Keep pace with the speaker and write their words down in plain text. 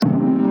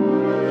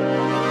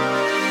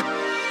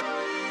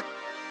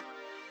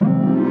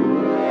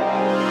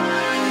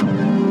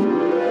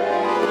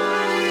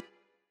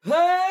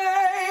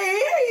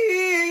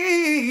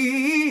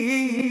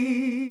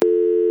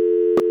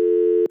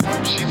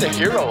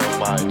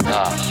my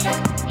gosh.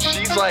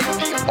 She's like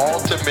the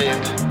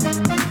ultimate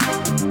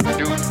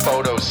nude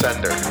photo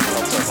sender.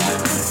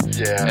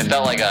 Yeah. It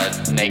felt like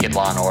a naked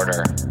Law and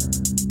Order.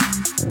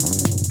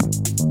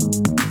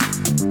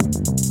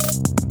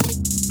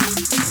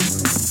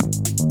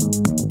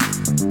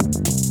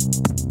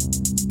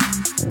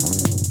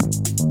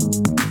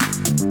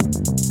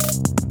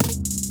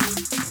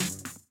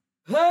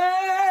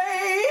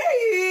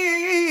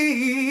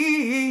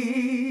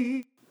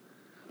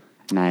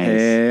 Nice.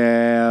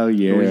 Hell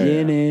yeah. We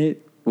in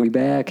it. We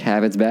back.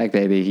 Habits back,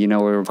 baby. You know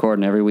we're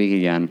recording every week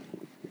again.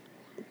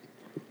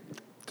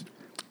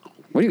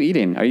 What are you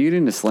eating? Are you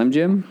eating a Slim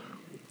Jim?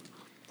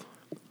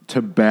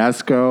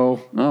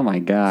 Tabasco. Oh, my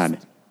God.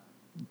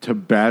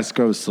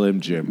 Tabasco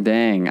Slim Jim.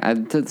 Dang.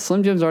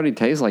 Slim Jims already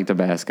taste like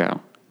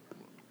Tabasco.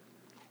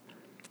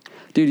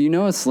 Dude, you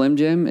know a Slim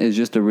Jim is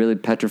just a really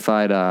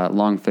petrified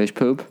long fish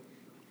poop?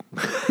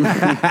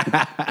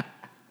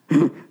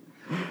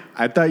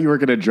 I thought you were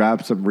going to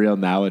drop some real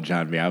knowledge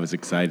on me. I was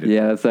excited.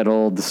 Yeah, that's that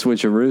old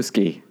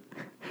switcherooski.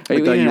 I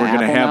thought you were going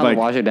to have like...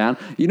 wash it down.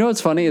 You know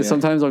what's funny is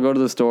sometimes I'll go to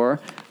the store,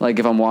 like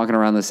if I'm walking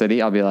around the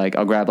city, I'll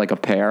grab like a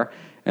pear,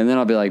 and then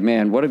I'll be like,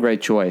 man, what a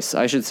great choice.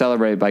 I should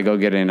celebrate by go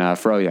getting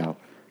Froyo.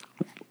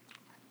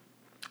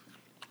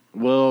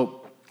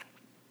 We'll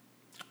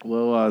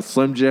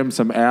Slim Jim,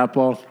 some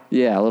apple.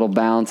 Yeah, a little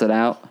balance it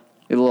out.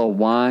 A little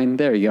wine.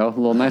 There you go. A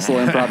little nice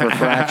little improper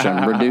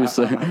fraction.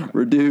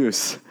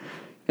 Reduce.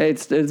 Hey,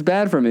 it's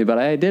bad for me, but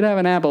I did have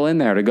an apple in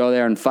there to go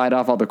there and fight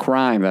off all the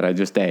crime that I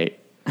just ate.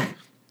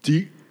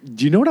 Do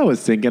you know what I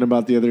was thinking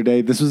about the other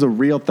day? This was a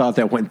real thought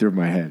that went through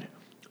my head.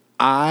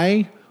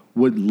 I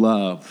would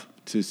love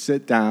to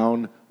sit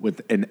down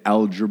with an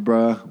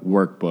algebra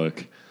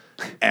workbook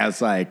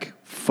as like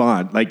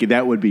fun. Like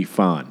that would be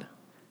fun.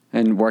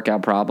 And work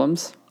out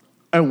problems?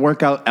 And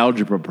work out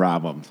algebra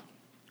problems.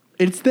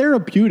 It's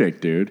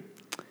therapeutic, dude.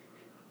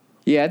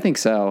 Yeah, I think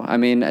so. I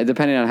mean,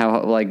 depending on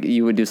how like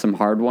you would do some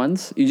hard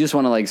ones, you just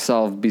want to like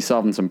be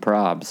solving some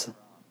probs.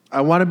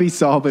 I want to be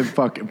solving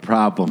fucking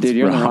problems, dude.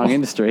 You're bro. in the wrong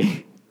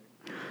industry.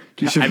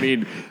 I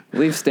mean,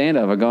 leave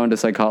stand-up and go into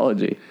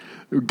psychology.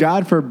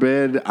 God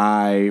forbid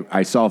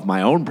I solve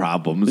my own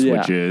problems,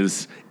 which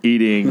is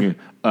eating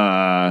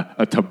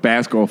a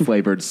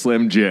Tabasco-flavored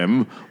Slim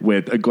Jim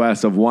with a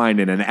glass of wine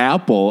and an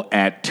apple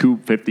at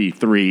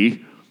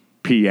 2:53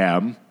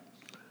 p.m.,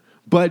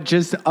 but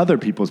just other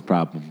people's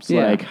problems.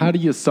 Yeah. Like, how do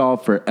you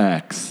solve for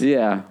X?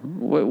 Yeah.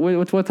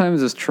 What time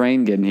is this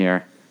train getting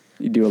here?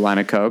 You do a line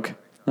of Coke?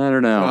 I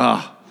don't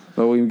know.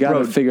 But we've got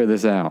to figure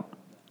this out.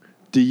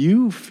 Do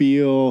you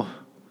feel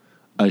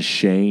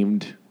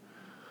ashamed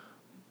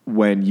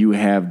when you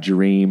have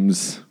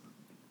dreams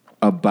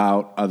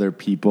about other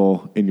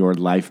people in your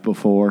life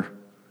before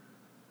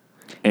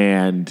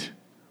and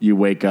you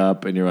wake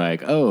up and you're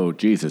like, oh,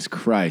 Jesus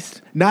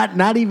Christ.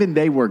 Not even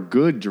they were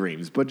good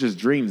dreams, but just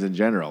dreams in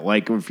general.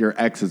 Like if your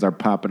exes are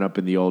popping up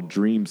in the old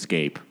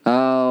dreamscape.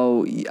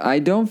 Oh, I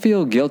don't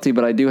feel guilty,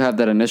 but I do have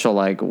that initial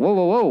like,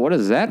 whoa, what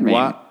does that mean?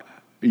 What?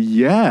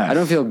 Yeah. I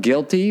don't feel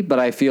guilty, but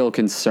I feel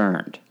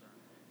concerned.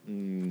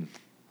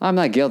 I'm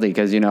not guilty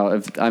because, if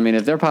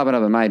they're popping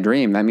up in my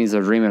dream, that means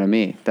they're dreaming of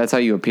me. That's how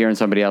you appear in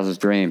somebody else's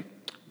dream.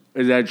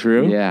 Is that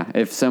true? Yeah.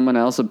 If someone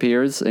else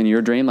appears in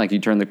your dream, like you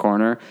turn the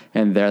corner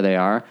and there they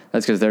are,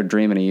 that's because they're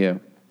dreaming of you.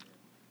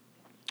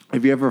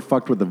 Have you ever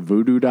fucked with a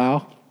voodoo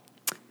doll?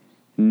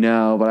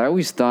 No, but I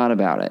always thought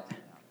about it.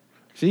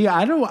 See,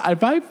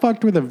 if I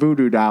fucked with a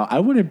voodoo doll, I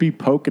wouldn't be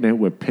poking it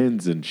with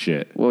pins and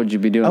shit. What would you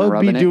be doing? I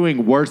would be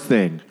doing worse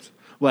things,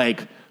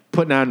 like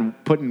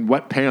putting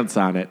wet pants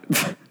on it.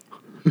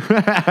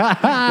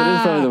 That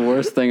is probably the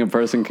worst thing a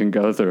person can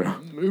go through.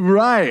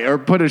 Right, or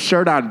put a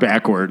shirt on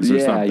backwards or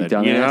something.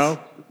 You know?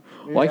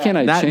 Why can't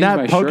I change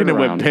my shirt poking it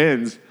around? with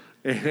pins.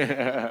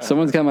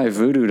 Someone's got my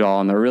voodoo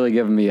doll, and they're really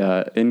giving me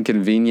an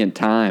inconvenient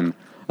time.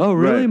 Oh,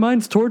 really? Right.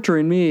 Mine's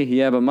torturing me.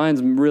 Yeah, but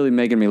mine's really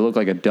making me look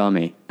like a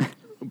dummy.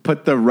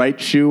 Put the right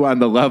shoe on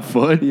the left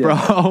foot,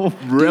 bro.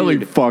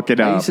 Really fuck it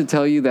up. I used to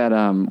tell you that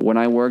when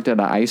I worked at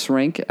an ice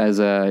rink as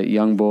a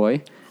young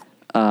boy,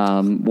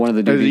 one of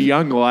the dudes, as a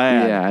young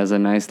lad, as a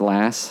nice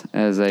lass,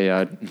 as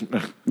a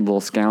little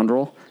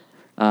scoundrel.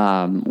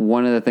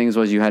 One of the things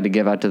was you had to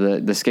give out to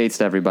the skates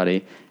to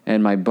everybody,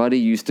 and my buddy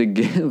used to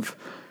give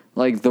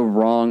like the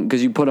wrong,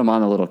 because you put them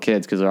on the little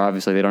kids because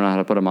obviously they don't know how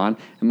to put them on,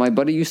 and my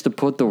buddy used to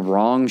put the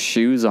wrong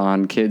shoes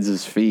on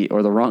kids' feet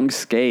or the wrong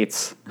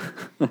skates.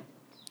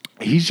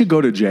 He should go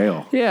to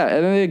jail. Yeah,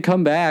 and then they'd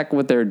come back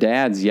with their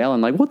dads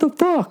yelling like, "What the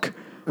fuck?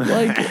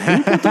 Like,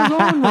 who put those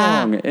on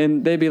wrong?"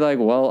 And they'd be like,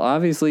 "Well,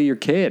 obviously your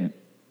kid.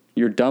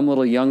 Your dumb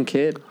little young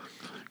kid."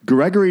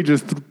 Gregory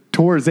just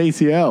tore his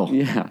ACL.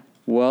 Yeah.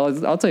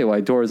 Well, I'll tell you why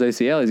he tore his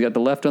ACL. He's got the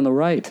left on the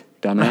right,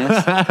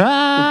 dumbass.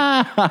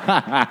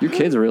 Your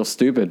kid's real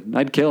stupid.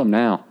 I'd kill him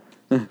now.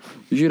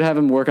 You should have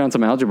him work on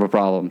some algebra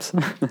problems.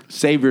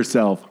 Save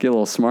yourself. Get a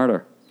little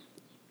smarter.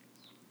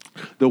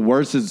 The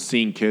worst is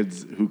seeing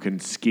kids who can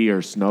ski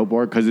or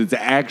snowboard because it's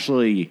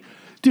actually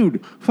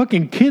Dude,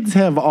 fucking kids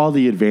have all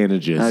the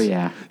advantages. Oh,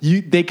 yeah.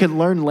 They could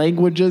learn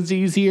languages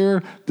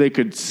easier. They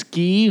could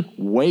ski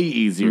way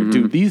easier.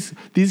 Dude, these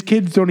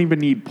kids don't even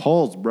need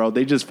poles, bro.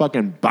 They just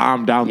fucking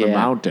bomb down the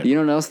mountain. You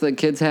know what else that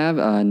kids have?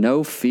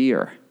 No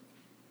fear.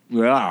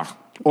 Yeah.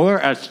 Or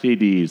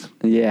STDs.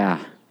 Yeah.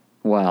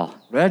 Well.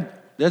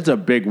 That's a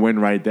big win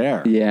right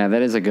there. Yeah,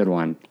 that is a good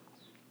one.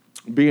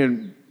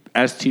 Being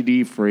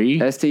STD free.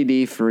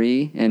 STD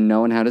free and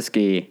knowing how to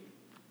ski.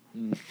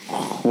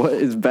 What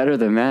is better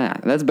than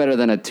that? That's better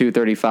than a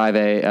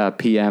 2:35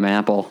 p.m.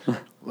 apple.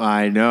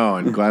 I know,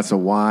 and a glass of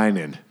wine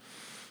and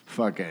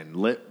fucking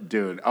lip,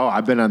 dude. Oh,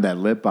 I've been on that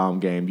lip balm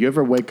game. You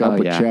ever wake up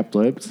with chapped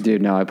lips?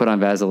 Dude, no, I put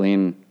on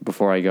Vaseline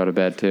before I go to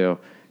bed too.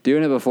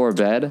 Doing it before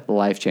bed,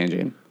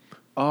 life-changing.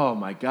 Oh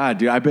my God,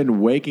 dude. I've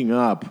been waking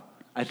up.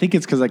 I think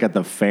it's because I got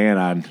the fan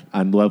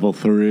on level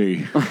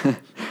 3.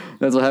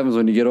 That's what happens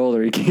when you get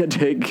older. You can't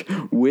take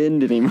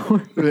wind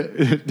anymore.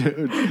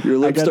 Dude, Your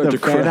lips I got start the to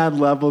fan crack. on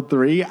level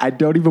 3. I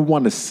don't even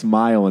want to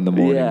smile in the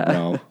morning,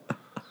 bro.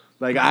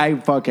 Like,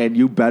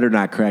 you better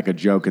not crack a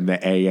joke in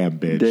the AM,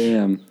 bitch.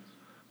 Damn.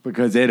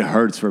 Because it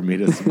hurts for me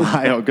to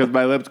smile because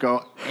my lips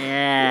go,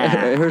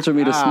 It hurts for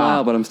me to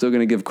smile, but I'm still going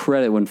to give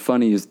credit when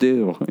funny is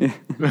due.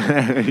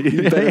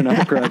 You better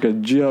not crack a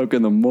joke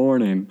in the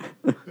morning.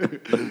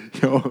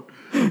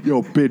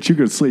 Yo, bitch, you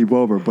can sleep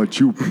over, but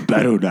you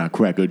better not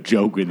crack a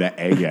joke in the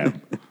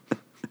AM.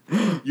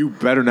 You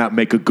better not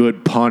make a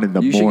good pun in the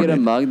morning. You should get a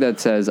mug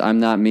that says, "I'm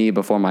not me"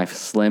 before my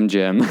Slim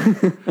Jim.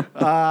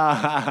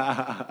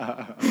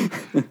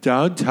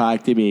 Don't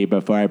talk to me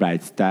before I buy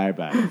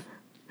Starbucks.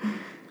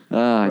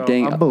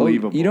 Dang.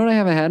 unbelievable. Oh, you know what I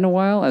haven't had in a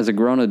while as a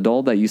grown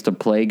adult that used to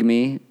plague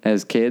me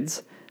as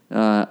kids?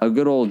 A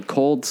good old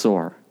cold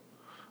sore.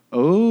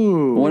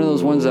 Oh. One of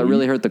those ones that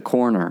really hurt the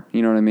corner.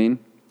 You know what I mean?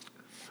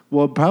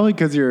 Well, probably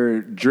because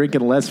you're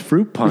drinking less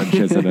fruit punch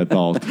as an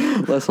adult.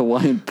 Less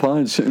Hawaiian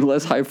punch and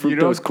less high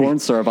fructose corn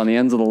syrup on the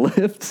ends of the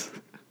lips.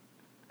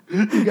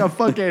 You got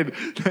fucking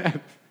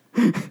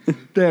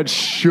that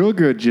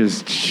sugar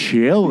just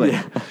chilling,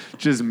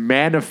 just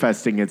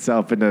manifesting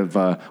itself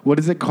into what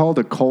is it called?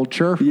 A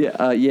culture?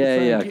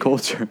 Yeah,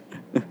 culture.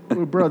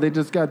 Bro, they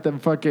just got them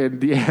fucking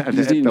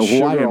Just eating the sugar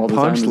Hawaiian all the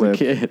time punch as a lip.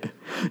 kid.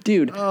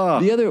 Dude,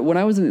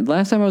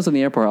 last time I was in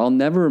the airport, I'll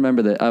never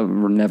remember that. I'll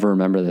never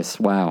remember this.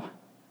 Wow.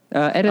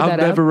 Edit I'll that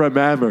never out.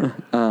 remember.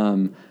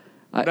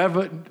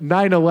 Never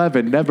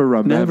 9/11. Never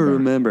remember. Never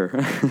remember.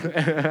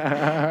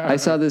 I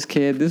saw this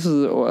kid. This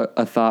was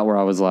a thought where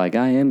I was like,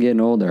 I am getting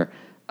older.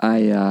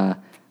 I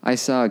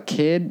saw a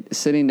kid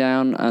sitting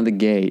down on the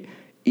gate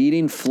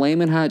eating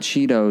Flamin' Hot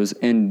Cheetos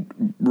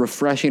and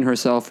refreshing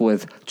herself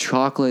with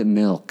chocolate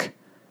milk.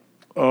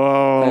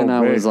 Oh, And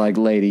I man. was like,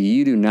 lady,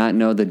 you do not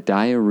know the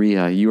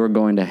diarrhea you are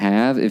going to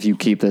have if you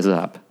keep this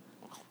up.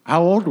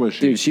 How old was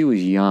she? Dude, she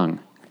was young.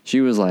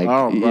 She was like,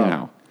 Oh, you bro.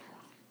 know.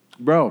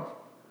 Bro,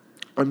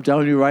 I'm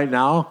telling you right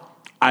now,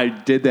 I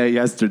did that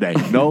yesterday.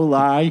 No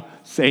lie,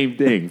 same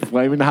thing.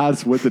 Flaming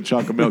Hots with the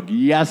chocolate milk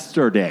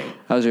yesterday.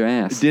 How's your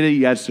ass? Did it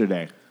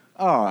yesterday.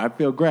 Oh, I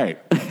feel great.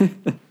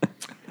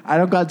 I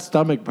don't got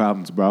stomach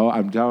problems, bro.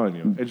 I'm telling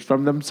you. It's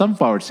from them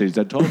sunflower seeds,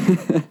 I told you.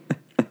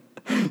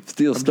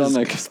 Steel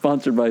Stomach,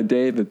 sponsored by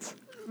David's.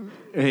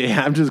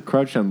 Yeah, I'm just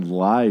crushing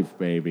life,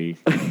 baby.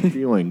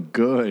 Feeling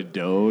good,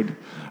 dude.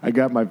 I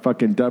got my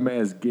fucking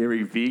dumbass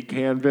Gary V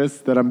canvas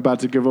that I'm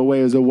about to give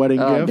away as a wedding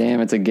Oh, gift. damn,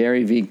 it's a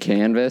Gary V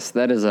canvas.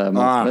 That is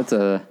that's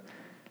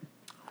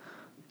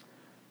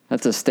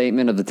a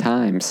statement of the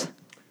times.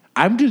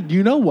 I'm just,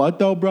 you know what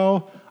though,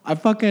 bro?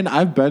 I've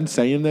been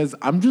saying this.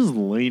 I'm just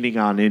leaning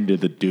on into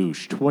the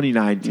douche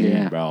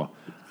 2019, bro.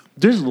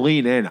 Just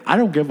lean in. I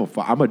don't give a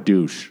fuck. I'm a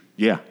douche.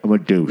 Yeah, I'm a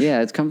douche.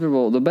 Yeah, it's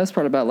comfortable. The best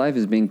part about life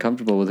is being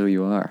comfortable with who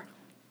you are.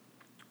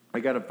 I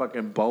got a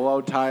fucking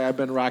bolo tie I've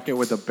been rocking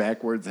with a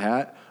backwards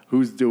hat.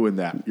 Who's doing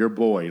that? Your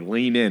boy.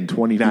 Lean in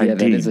 2019. Yeah,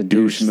 that is a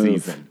douche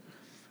move. season.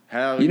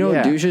 Hell You know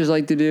yeah. what douches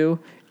like to do?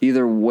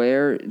 Either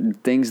wear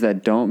things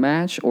that don't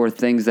match or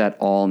things that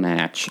all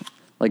match.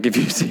 Like if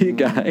you see a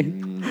guy,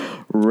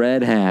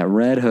 red hat,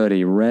 red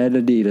hoodie, red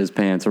Adidas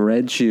pants,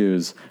 red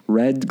shoes,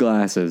 red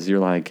glasses, you're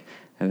like,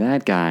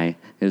 that guy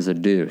is a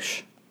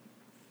douche.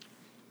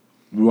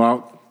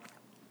 Well,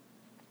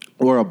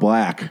 or a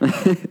black.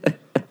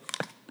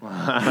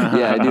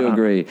 Yeah, I do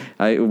agree.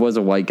 It was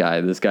a white guy,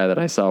 this guy that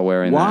I saw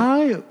wearing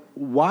that.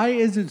 Why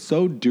is it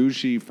so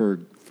douchey for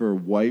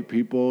white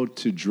people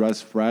to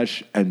dress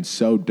fresh and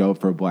so dope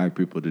for black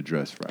people to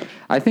dress fresh?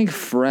 I think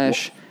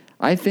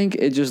I think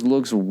it just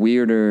looks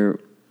weirder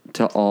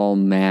to all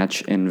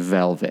match in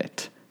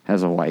velvet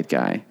as a white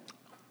guy.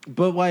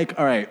 But like,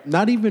 all right,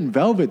 not even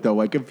velvet though.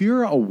 Like if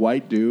you're a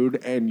white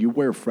dude and you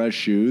wear fresh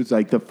shoes,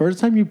 like the first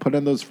time you put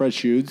on those fresh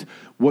shoes,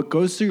 what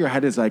goes through your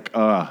head is like,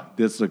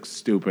 this looks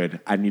stupid.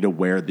 I need to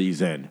wear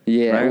these in.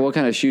 Yeah, right? what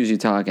kind of shoes you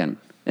talking?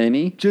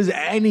 Any? Just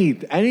any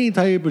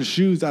type of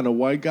shoes on a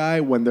white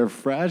guy when they're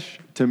fresh,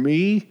 to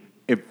me,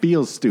 it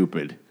feels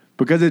stupid.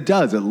 Because it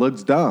does. It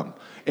looks dumb.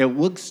 It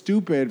looks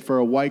stupid for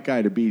a white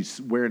guy to be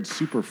wearing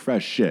super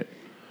fresh shit.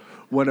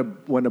 When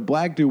a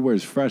black dude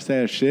wears fresh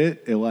ass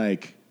shit,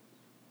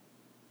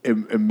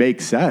 it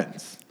makes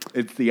sense.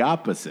 It's the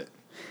opposite.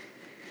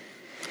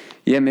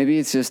 Yeah, maybe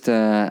it's just,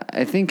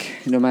 I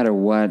think no matter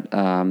what,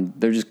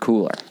 they're just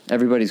cooler.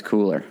 Everybody's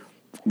cooler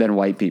than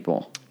white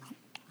people.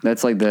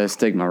 That's like the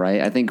stigma,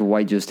 right? I think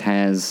white just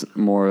has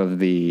more of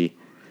the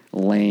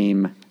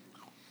lame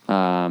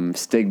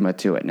stigma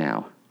to it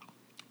now.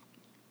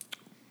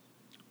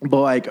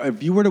 But like,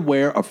 if you were to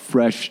wear a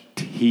fresh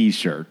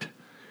T-shirt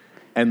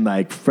and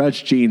like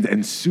fresh jeans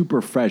and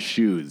super fresh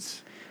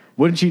shoes,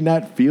 wouldn't you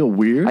not feel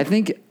weird?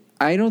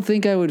 I don't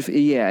think I would.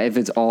 Yeah, if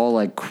it's all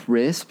like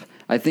crisp,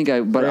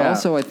 but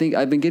also I think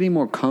I've been getting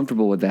more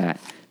comfortable with that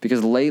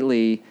because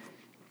lately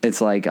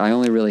it's like I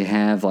only really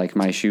have like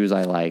my shoes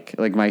I like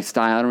my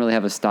style. I don't really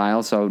have a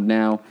style, so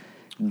now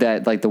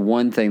that like the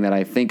one thing that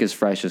I think is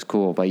fresh is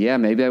cool. But yeah,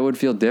 maybe I would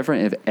feel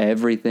different if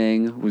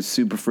everything was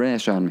super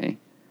fresh on me.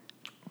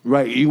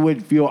 Right, you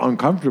would feel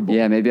uncomfortable.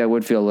 Yeah, maybe I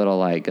would feel a little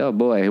like, oh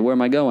boy, where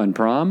am I going?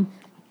 Prom?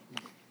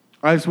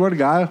 I swear to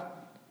God,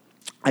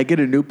 I get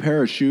a new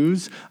pair of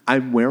shoes.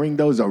 I'm wearing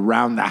those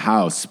around the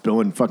house,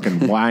 spilling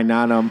fucking wine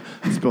on them,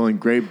 spilling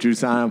grape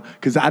juice on them,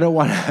 because I don't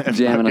want to.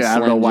 Jamming a I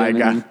don't know why I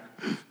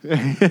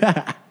Slim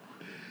got.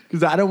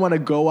 Because I don't want to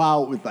go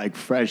out with like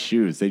fresh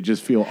shoes. They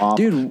just feel awful.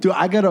 Dude,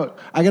 I got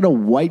a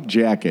white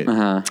jacket,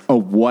 a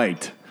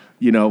white,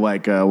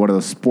 like one of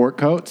those sport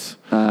coats,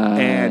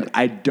 and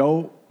I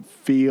don't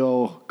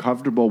feel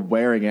comfortable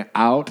wearing it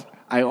out.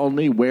 I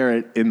only wear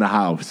it in the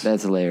house.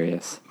 That's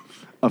hilarious.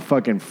 A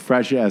fucking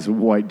fresh ass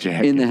white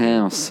jacket in the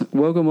house.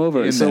 Welcome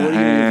over. So what do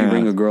you do if you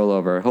bring a girl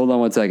over? Hold on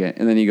 1 second,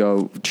 and then you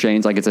go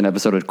change like it's an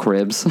episode of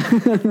Cribs.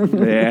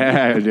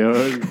 Yeah,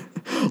 dude.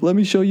 Let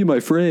me show you my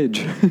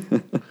fridge.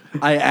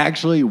 I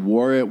actually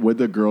wore it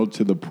with a girl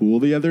to the pool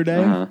the other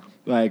day.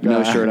 Like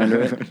no shirt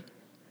under it.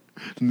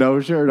 No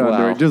shirt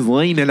under it. Just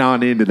leaning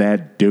on into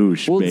that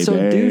douche, baby. So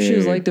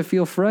douches like to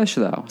feel fresh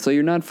though. So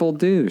you're not full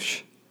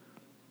douche.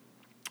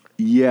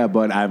 Yeah,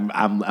 but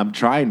I'm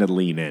trying to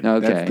lean in.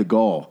 Okay. That's the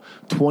goal.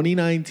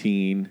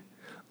 2019,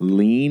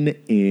 lean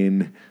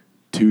in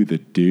to the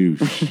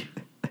douche.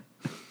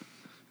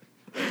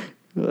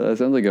 That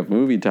sounds like a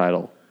movie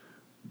title.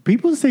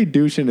 People say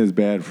douching is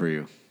bad for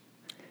you.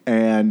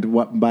 And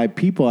what by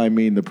people, I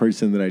mean the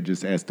person that I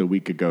just asked a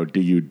week ago, do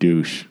you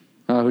douche?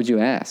 Oh, who'd you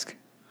ask?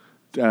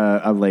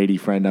 A lady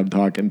friend I'm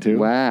talking to.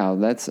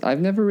 Wow, I've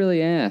never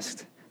really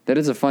asked. That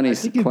is a funny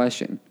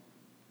question.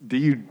 Do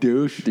you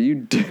douche?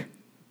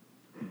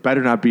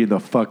 Better not be in the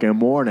fucking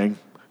morning,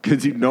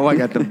 because I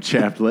got them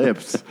chapped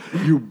lips.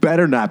 You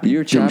better not be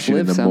Your chapped douching in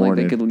lips the sound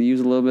morning. like they could use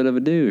a little bit of a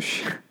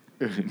douche.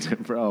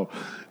 Bro,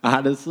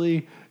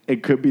 honestly,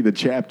 it could be the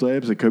chapped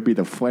lips. It could be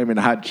the flaming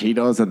hot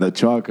Cheetos and the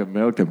chocolate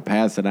milk and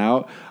passing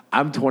out.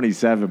 I'm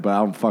 27, but I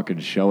don't fucking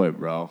show it,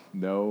 bro.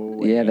 No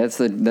way. Yeah, that's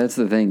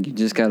the thing. You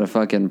just gotta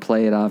fucking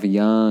play it off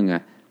young.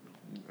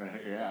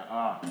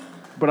 Yeah.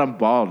 But I'm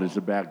bald. It's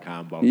a bad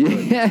combo.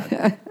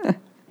 Yeah.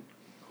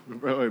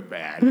 Really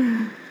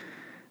bad.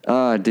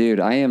 Oh,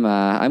 dude,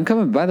 I'm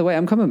coming. By the way,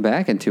 I'm coming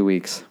back in 2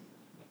 weeks.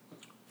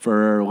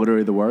 For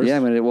literally the worst? Yeah,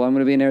 I'm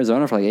gonna be in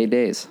Arizona for like 8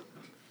 days.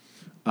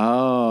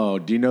 Oh,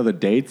 do you know the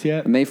dates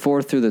yet? May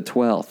 4th through the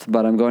 12th,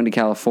 but I'm going to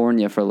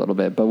California for a little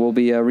bit. But we'll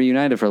be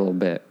reunited for a little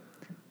bit.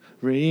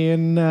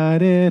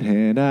 Reunited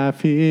and I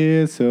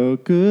feel so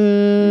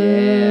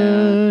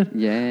good.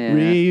 Yeah.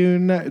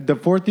 Reunite the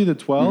 4th through the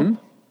 12th?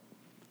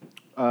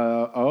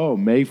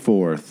 Mm-hmm. May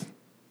 4th.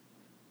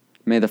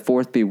 May the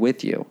 4th be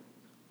with you.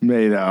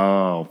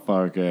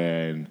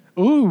 Fucking.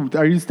 Ooh,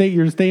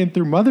 you're staying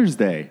through Mother's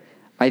Day?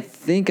 I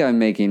think I'm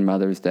making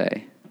Mother's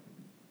Day.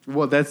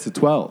 Well, that's the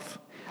 12th.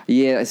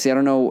 Yeah, see, I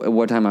don't know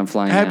what time I'm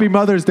flying Happy out.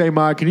 Mother's Day,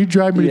 Ma. Can you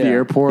drive me to the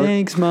airport?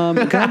 Thanks, Mom.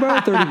 Can I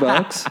borrow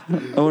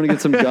 $30? I want to get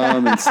some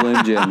gum and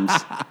Slim Jims.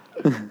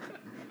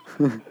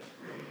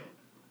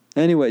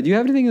 Anyway, do you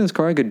have anything in this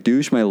car I could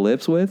douche my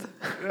lips with?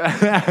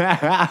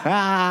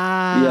 Yeah,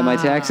 my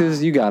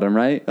taxes, you got them,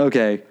 right?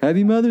 Okay.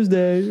 Happy Mother's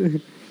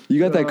Day. You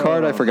got that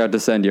card I forgot to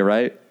send you,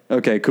 right?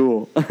 Okay,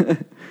 cool.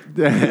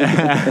 That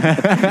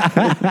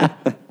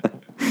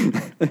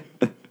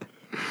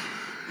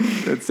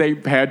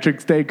St.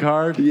 Patrick's Day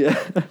card? Yeah.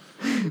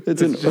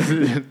 It's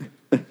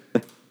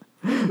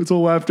a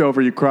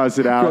leftover. You cross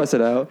it out. Cross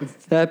it out.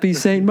 Happy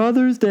St.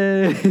 Mother's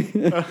Day.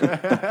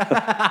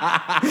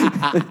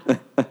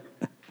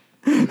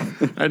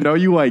 I know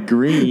you like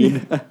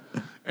green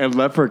and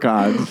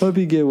leprechauns. Hope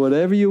you get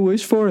whatever you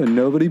wish for and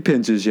nobody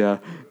pinches you.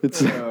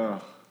 It's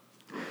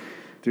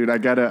Dude, I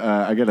got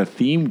a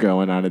theme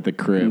going on at the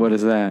crib. What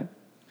is that?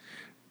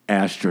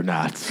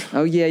 Astronauts.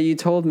 Oh, yeah, you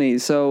told me.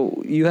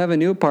 So you have a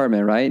new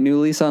apartment, right? New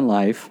lease on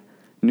life.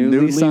 New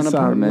lease on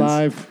apartments.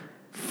 Life.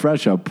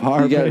 Fresh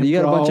apartment. You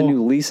got a bunch of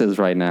new leases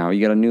right now.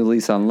 You got a new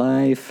lease on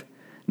life,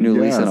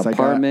 new lease on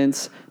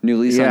apartments, new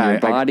lease on your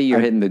body. You're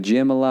hitting the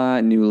gym a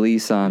lot. New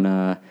lease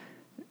on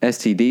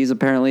STDs,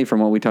 apparently, from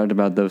what we talked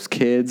about those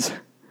kids.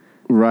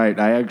 Right.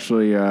 I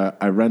actually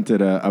I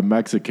rented a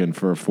Mexican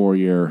for a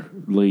 4-year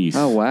lease.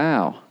 Oh,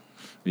 wow.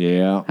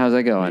 Yeah. How's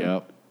that going?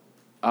 Yep.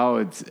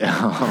 Oh,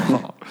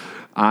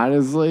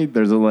 honestly,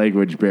 there's a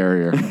language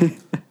barrier.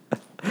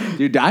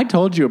 Dude, I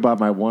told you about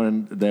that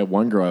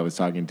one girl I was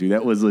talking to.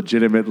 That was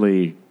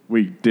legitimately,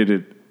 we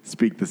didn't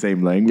speak the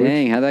same language.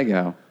 Dang, how'd that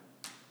go?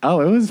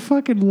 Oh, it was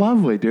fucking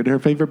lovely, dude. Her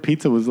favorite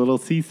pizza was Little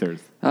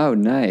Caesars. Oh,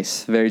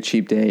 nice. Very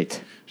cheap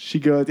date. She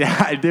goes,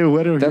 yeah, I do.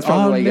 What are That's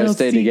probably why you got to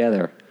stay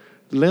together.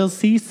 Little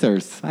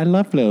Caesars. I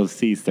love Little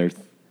Caesars.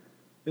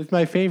 It's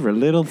my favorite.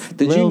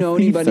 Did you know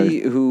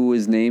anybody who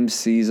was named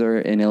Caesar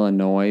in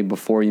Illinois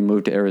before you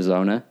moved to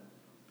Arizona?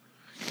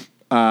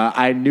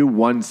 I knew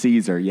one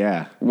Caesar,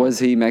 yeah. Was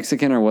he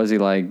Mexican or was he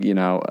like,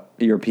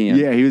 European?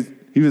 Yeah,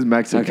 he was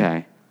Mexican.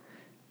 Okay.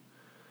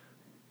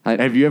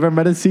 Have you ever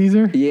met a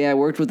Caesar? Yeah, I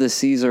worked with a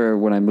Caesar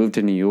when I moved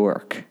to New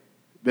York.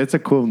 That's a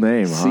cool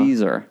name,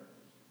 Caesar.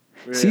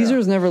 Yeah.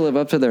 Caesars never live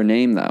up to their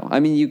name, though. I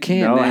mean, you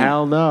can't. No,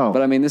 hell no.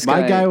 But I mean, this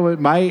my guy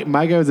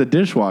was a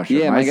dishwasher.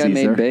 Yeah, my guy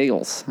Caesar made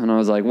bagels, and I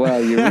was like,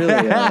 "Well, you really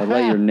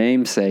let your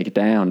namesake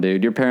down,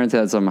 dude. Your parents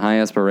had some high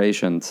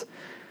aspirations,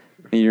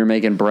 and you're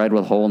making bread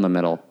with a hole in the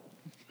middle."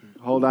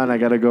 Hold on, I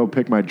gotta go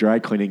pick my dry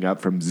cleaning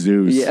up from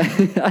Zeus.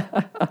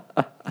 Yeah.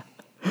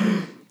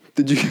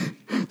 Did you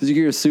get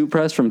your suit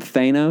pressed from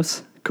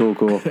Thanos?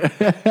 Cool.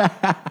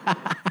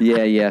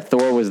 Yeah.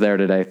 Thor was there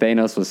today.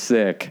 Thanos was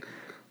sick.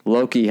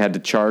 Loki had to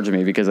charge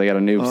me because I got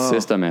a new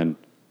system in.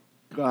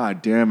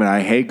 God damn it.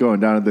 I hate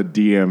going down to the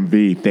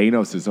DMV.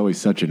 Thanos is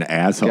always such an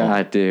asshole.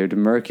 God, dude.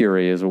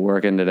 Mercury is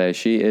working today.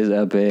 She is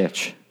a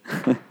bitch.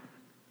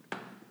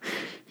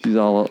 She's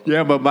all...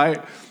 Yeah, but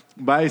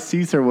my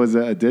Caesar was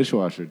a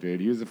dishwasher, dude.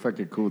 He was a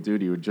fucking cool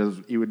dude. He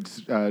would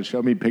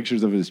show me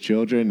pictures of his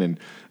children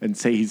and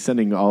say he's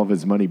sending all of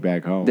his money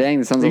back home. Dang,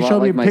 that sounds a lot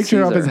like my He showed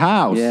me a picture Caesar. of his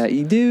house. Yeah,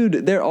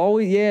 dude, they're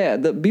always,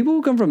 the people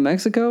who come from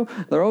Mexico,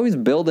 they're always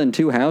building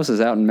 2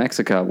 houses out in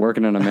Mexico,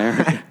 working in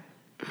America.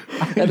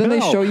 And then they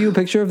show you a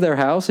picture of their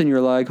house, and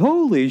you're like,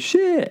 holy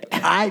shit.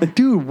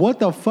 Dude, what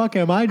the fuck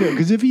am I doing?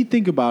 Because if you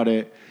think about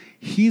it,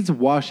 he's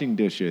washing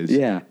dishes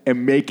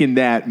and making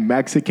that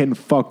Mexican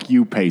fuck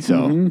you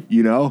peso,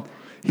 you know?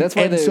 That's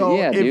why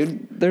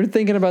dude. They're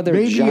thinking about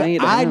their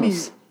giant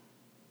house.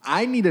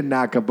 I need to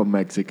knock up a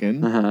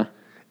Mexican,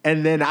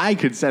 and then I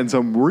could send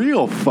some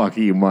real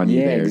fucking money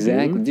there,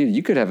 exactly. Dude,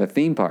 you could have a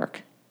theme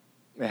park.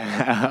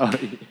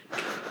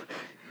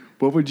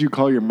 What would you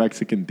call your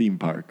Mexican theme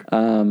park?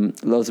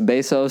 Los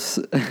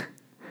Besos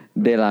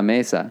de la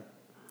Mesa.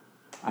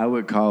 I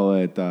would call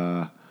it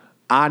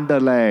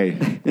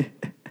Andale.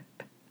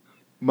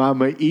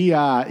 Mama,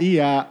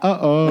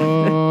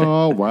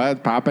 what's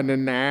popping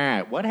in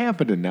that? What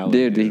happened to Nelly?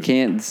 Dude, he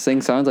can't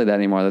sing songs like that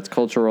anymore. That's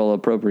cultural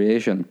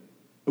appropriation.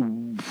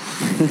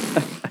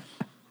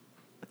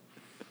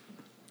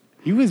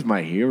 He was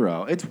my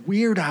hero. It's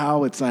weird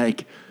how it's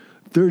like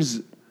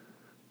there's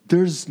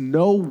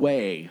no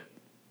way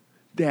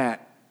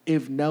that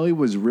if Nelly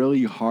was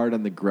really hard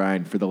on the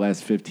grind for the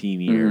last 15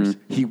 years,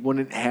 he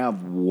wouldn't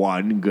have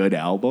one good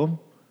album.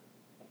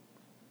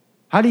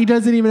 He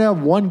doesn't even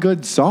have one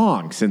good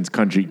song since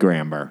Country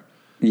Grammar.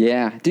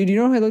 Yeah. Dude, you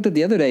know what I looked at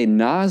the other day?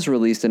 Nas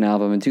released an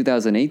album in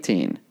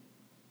 2018.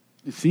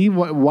 See,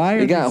 why?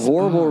 It got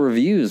horrible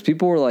reviews.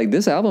 People were like,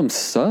 this album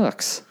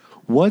sucks.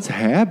 What's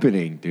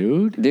happening,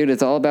 dude? Dude,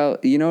 it's all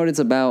about, you know what it's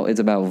about? It's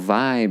about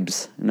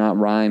vibes, not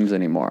rhymes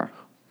anymore.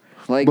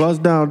 Like, buzz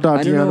down,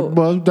 Tatiana.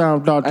 Buzz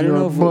down, Tatiana. I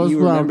don't know if you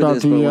remember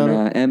this, but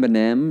when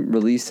Eminem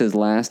released his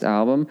last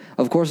album,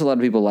 of course a lot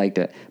of people liked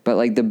it. But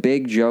like the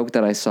big joke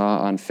that I saw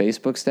on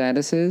Facebook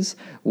statuses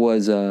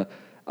was,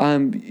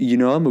 I'm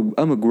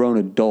a grown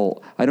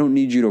adult. I don't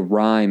need you to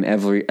rhyme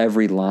every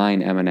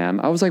line,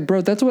 Eminem. I was like,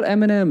 bro, that's what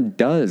Eminem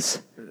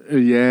does.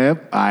 Yeah,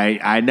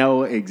 I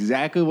know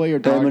exactly what you're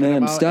talking about.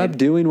 Eminem, stop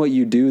doing what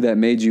you do that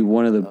made you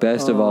one of the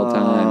best of all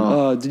time.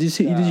 Oh, did you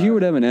hear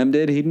what Eminem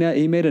did? He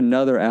made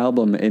another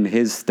album in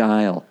his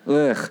style.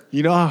 Ugh.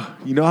 You know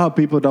how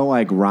people don't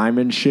like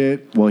rhyming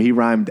shit? Well, he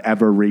rhymed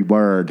every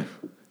word.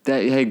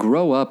 Hey,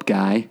 grow up,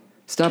 guy.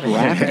 Stop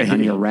rapping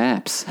on your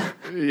raps.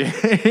 What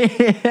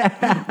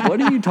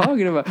are you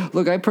talking about?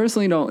 Look, I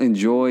personally don't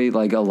enjoy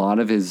like a lot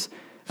of his...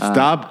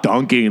 Stop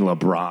dunking,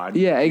 LeBron.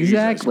 Yeah,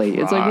 exactly.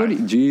 It's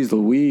like, geez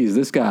Louise,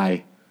 this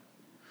guy.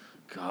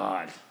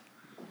 God.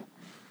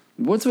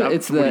 It's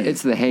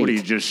the hate. What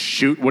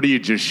are you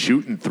just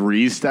shooting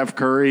threes, Steph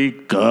Curry?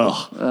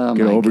 Ugh.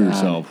 Get over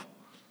yourself.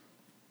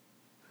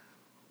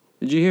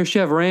 Did you hear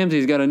Chef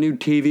Ramsay's got a new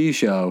TV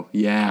show?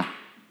 Yeah.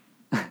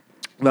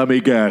 Let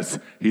me guess.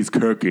 He's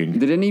cooking.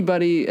 Did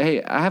anybody...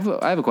 Hey, I have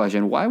a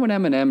question. Why when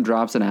Eminem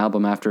drops an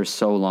album after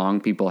so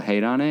long, people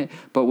hate on it,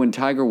 but when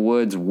Tiger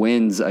Woods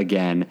wins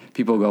again,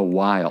 people go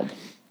wild?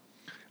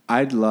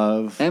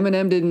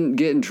 Eminem didn't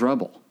get in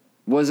trouble.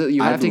 Was it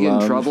you have to get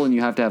in trouble and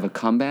you have to have a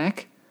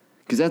comeback?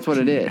 Because that's what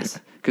it is.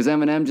 Because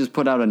Eminem just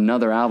put out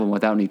another album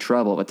without any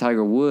trouble, but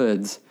Tiger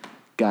Woods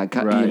got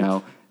cut,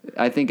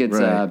 I think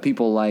it's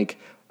people like...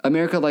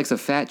 America likes a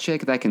fat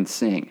chick that can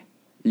sing.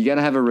 You got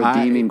to have a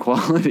redeeming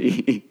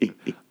quality.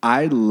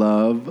 I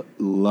love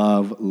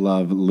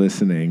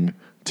listening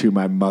to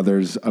my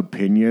mother's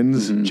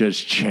opinions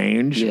just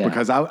changed Yeah.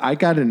 because I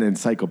got an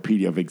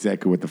encyclopedia of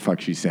exactly what the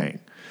fuck she's saying.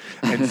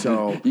 And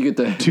so You get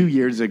the- 2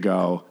 years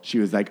ago, she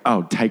was like,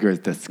 "Oh, Tiger is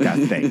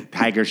disgusting.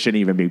 Tiger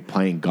shouldn't even be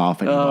playing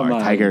golf anymore.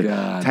 my Tiger's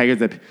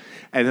a."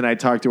 And then I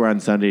talked to her on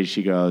Sunday.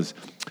 She goes,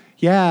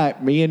 "Yeah,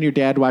 me and your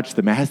dad watched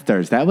the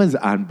Masters. That was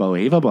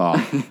unbelievable."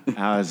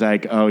 I was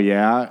like, "Oh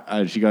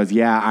yeah." She goes,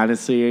 "Yeah,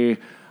 honestly,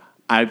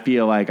 I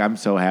feel like I'm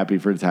so happy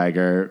for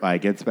Tiger.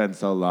 Like, it's been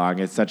so long.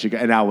 It's such a good..."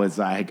 And I was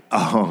like,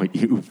 "Oh,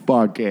 you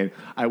fucking..."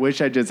 I wish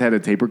I just had a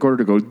tape recorder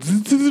to go...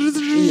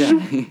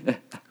 Yeah.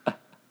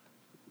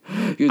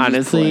 You just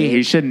Honestly, play it.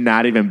 he should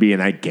not even be in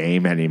that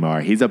game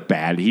anymore.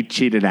 He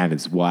cheated on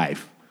his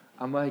wife.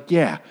 I'm like,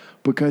 yeah,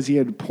 because he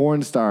had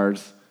porn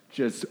stars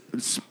just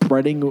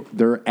spreading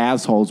their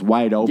assholes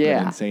wide open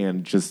Yeah. and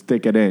saying, just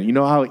stick it in. You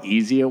know how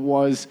easy it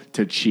was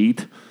to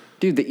cheat?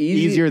 Dude, the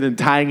Easier than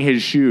tying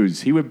his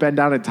shoes. He would bend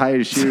down and tie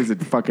his shoes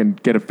and fucking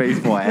get a face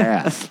full of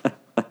ass.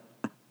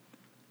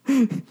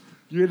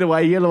 You had to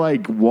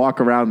like walk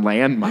around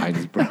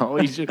landmines, bro.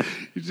 He's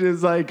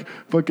just like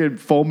fucking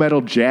Full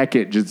Metal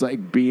Jacket, just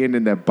like being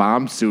in that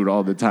bomb suit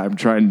all the time,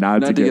 trying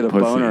not to get a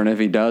pussy. boner, and if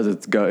he does,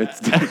 it's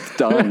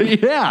done.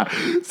 Yeah.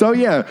 So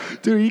yeah,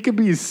 dude, he could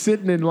be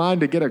sitting in line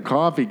to get a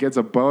coffee, gets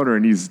a boner,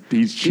 and he's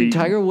cheating. Dude,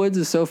 Tiger Woods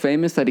is so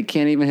famous that he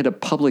can't even hit a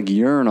public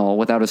urinal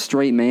without a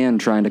straight man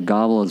trying to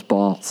gobble his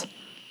balls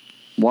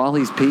while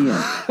he's peeing.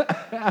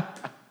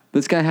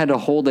 This guy had to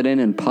hold it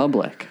in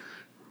public.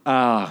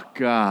 Oh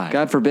God.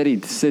 God forbid he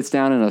sits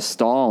down in a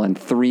stall and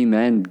three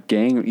men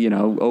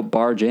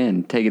barge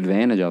in, take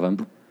advantage of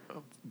him.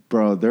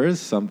 Bro, there is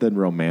something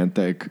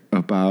romantic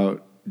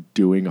about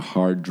doing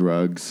hard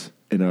drugs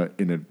in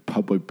a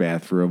public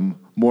bathroom.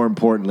 More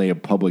importantly, a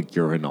public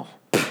urinal.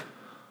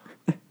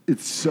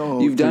 It's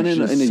so... You've done it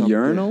there's in just a something-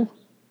 urinal?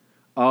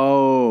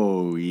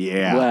 Oh,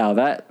 yeah. Wow,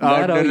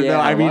 No,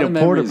 I mean a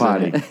porta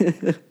potty.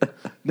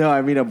 No,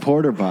 I mean a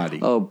porta potty.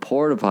 Oh,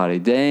 porta potty.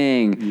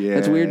 Dang.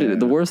 That's weird. Yeah.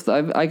 The worst,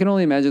 I can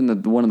only imagine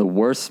that one of the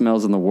worst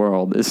smells in the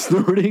world is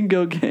snorting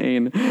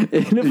cocaine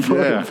in a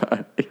porta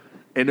potty.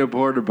 In a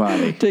porta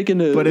potty.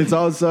 But it's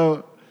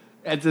also...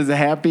 It's as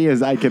happy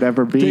as I could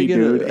ever be,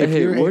 dude.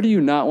 Where do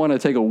you not want to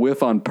take a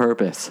whiff on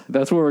purpose?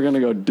 That's where we're going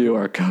to go do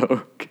our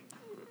coke.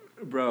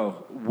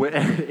 Bro,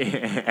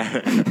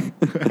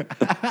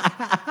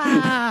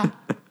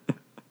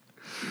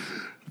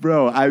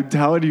 bro, I'm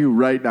telling you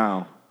right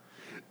now,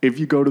 if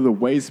you go to the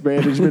Waste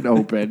Management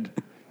Open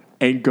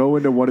and go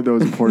into one of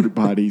those porta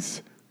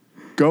potties,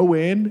 go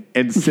in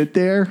and sit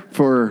there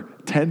for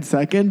 10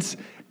 seconds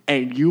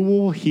and you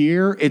will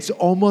hear, it's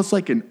almost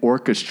like an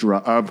orchestra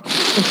of,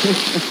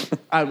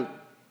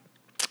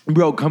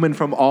 bro, coming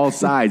from all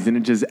sides, and it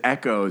just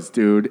echoes,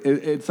 dude.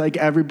 It's like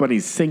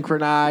everybody's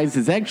synchronized.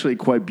 It's actually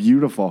quite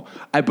beautiful.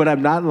 But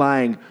I'm not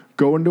lying.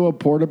 Go into a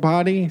porta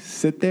potty,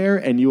 sit there,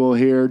 and you will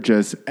hear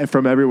just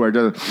from everywhere,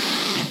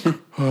 just,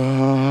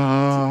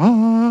 and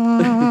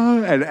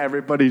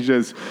everybody's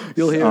just...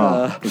 You'll hear,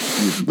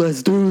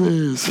 let's do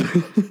this.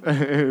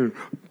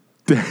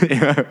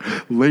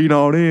 Lean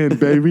on in,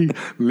 baby.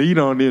 Lean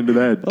on into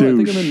that I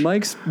douche. think I'm in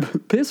Mike's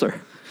pisser.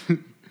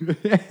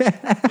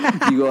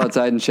 You go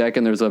outside and check,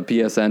 and there's a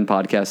PSN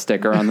podcast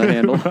sticker on the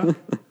handle.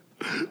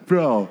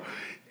 Bro,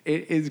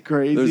 it is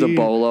crazy. There's a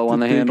bolo on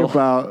the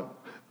handle.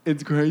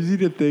 It's crazy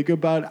to think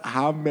about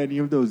how many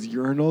of those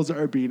urinals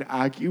are being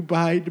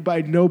occupied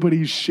by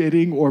nobody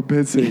shitting or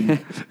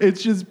pissing.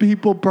 It's just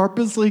people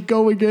purposely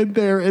going in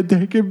there and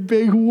taking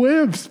big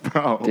whiffs,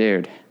 bro.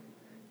 Dude,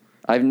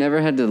 I've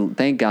never had to,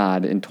 thank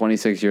God, in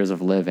 26 years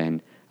of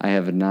living, I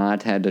have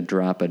not had to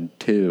drop a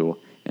 2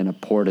 in a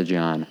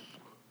porta-john.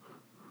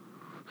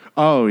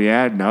 Oh,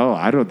 yeah, no,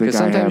 I don't think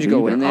Because I have sometimes you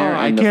go either. in there,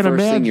 I and the can't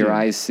first thing your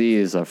imagine. eyes see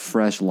is a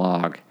fresh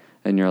log.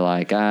 And you're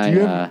like, you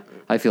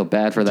I feel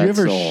bad for that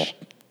soul.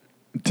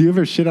 Do you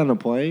ever shit on a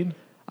plane?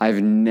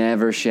 I've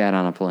never shat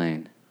on a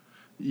plane.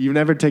 You've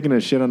never taken a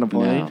shit on a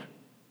plane? No.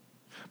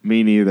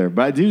 Me neither.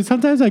 But, dude,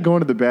 sometimes I go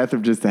into the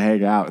bathroom just to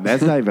hang out.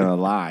 That's not even a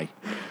lie.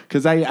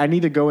 Because I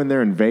need to go in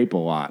there and vape a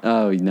lot.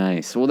 Oh,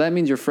 nice. Well, that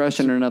means you're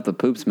freshening up the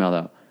poop smell,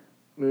 though.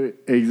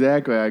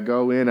 Exactly. I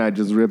go in, I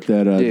just rip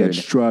that Dude,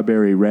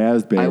 strawberry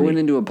raspberry. I went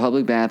into a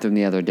public bathroom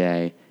the other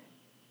day.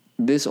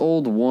 This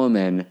old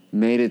woman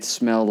made it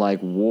smell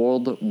like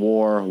World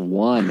War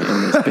I in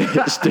this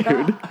bitch,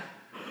 dude.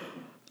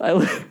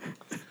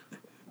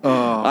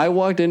 I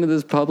walked into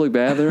this public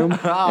bathroom, and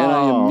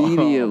I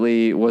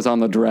immediately was on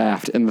the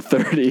draft in the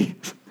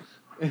 30s.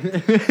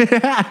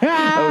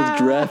 I was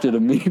drafted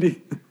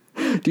immediately.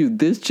 Dude,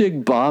 this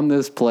chick bombed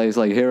this place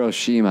like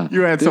Hiroshima.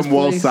 You had This some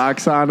wool place-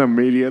 socks on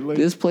immediately.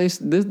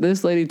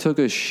 This lady took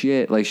a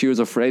shit like she was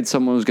afraid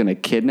someone was going to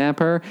kidnap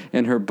her,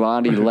 and her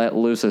body let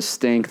loose a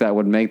stink that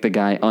would make the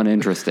guy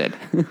uninterested.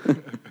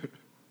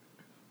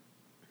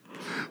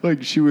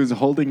 Like she was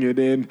holding it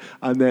in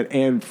on that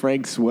Anne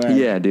Frank swag.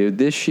 Yeah, dude,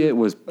 this shit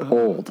was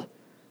old.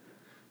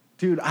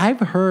 Dude,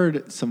 I've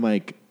heard some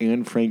like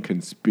Anne Frank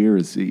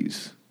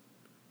conspiracies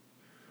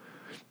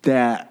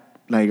that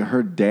like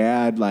her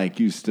dad like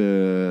used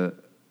to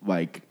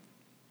like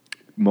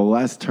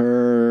molest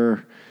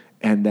her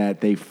and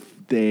that they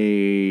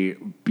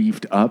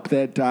beefed up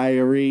that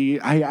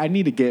diary. I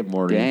need to get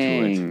more into it.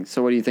 Dang.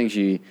 So what do you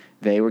think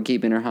they were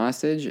keeping her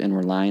hostage and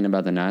were lying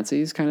about the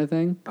Nazis kind of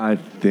thing? I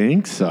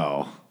think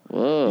so.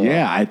 Whoa.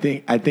 Yeah, I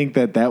think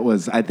that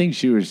was. I think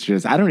she was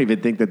just. I don't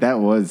even think that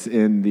was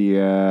in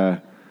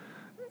the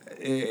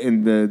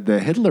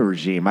Hitler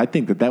regime. I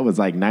think that was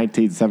like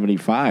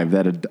 1975.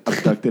 That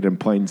abducted in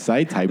plain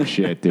sight type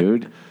shit,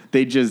 dude.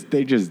 They just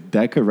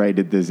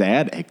decorated this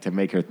attic to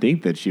make her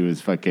think that she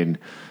was fucking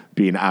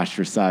being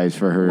ostracized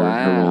for her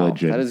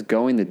religion. That is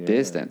going the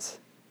distance.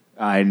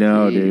 I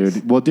know, Jeez.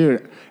 dude. Well,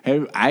 dude,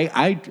 hey,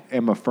 I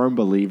am a firm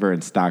believer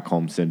in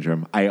Stockholm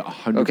Syndrome. I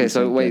 100% Okay,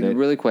 so wait, get it.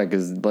 really quick,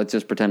 because let's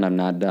just pretend I'm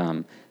not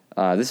dumb.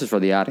 This is for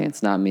the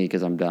audience, not me,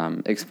 because I'm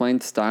dumb.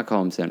 Explain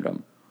Stockholm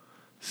Syndrome.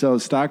 So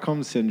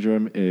Stockholm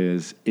Syndrome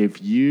is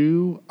if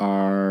you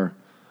are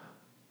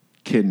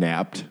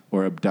kidnapped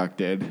or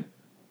abducted,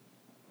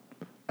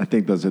 I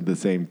think those are the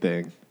same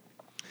thing.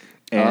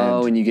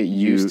 And you get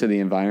used to the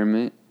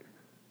environment?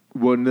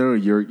 Well, no,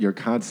 you're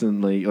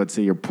constantly, let's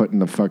say you're put in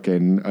a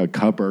fucking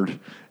cupboard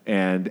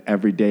and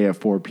every day at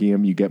 4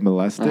 p.m. you get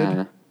molested.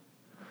 Uh-huh.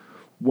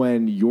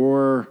 When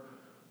you're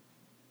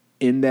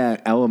in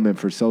that element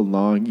for so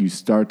long, you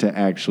start to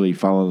actually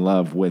fall in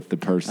love with the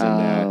person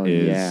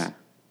that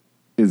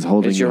is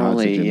holding you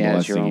hostage and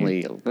molesting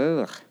you.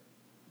 Ugh.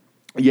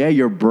 Yeah,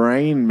 your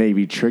brain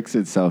maybe tricks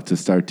itself to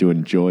start to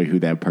enjoy who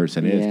that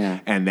person is. Yeah.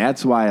 And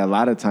that's why a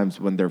lot of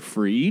times when they're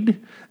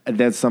freed,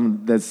 that's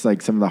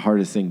like some of the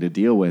hardest thing to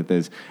deal with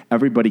is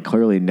everybody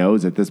clearly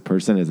knows that this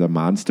person is a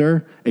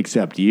monster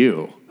except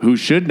you, who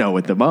should know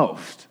it the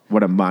most,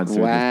 what a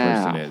monster this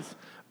person is.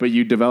 But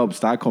you develop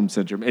Stockholm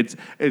Syndrome. It's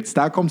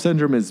Stockholm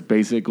Syndrome is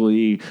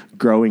basically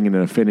growing an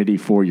affinity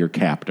for your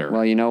captor.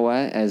 Well, you know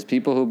what? As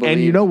people who believe...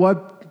 And you know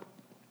what?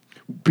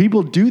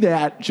 People do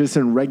that just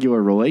in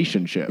regular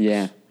relationships.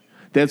 Yeah.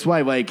 That's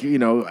why, like,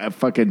 a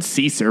fucking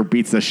Caesar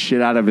beats the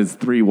shit out of his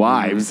 3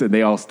 wives and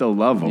they all still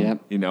love him,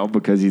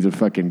 because he's a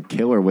fucking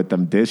killer with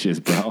them dishes,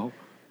 bro.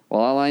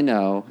 Well, all I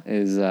know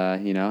is,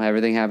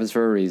 everything happens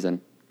for a reason.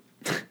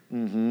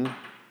 Mm-hmm.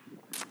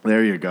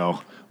 There you go.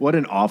 What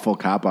an awful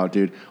cop-out,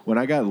 dude. When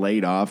I got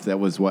laid off, that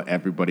was what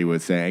everybody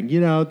was saying.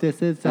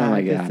 This is... oh,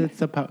 my God.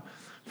 This is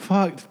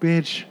fuck,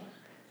 bitch.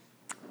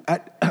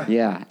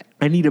 Yeah.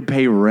 I need to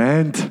pay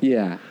rent.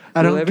 Yeah.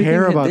 I don't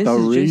care about the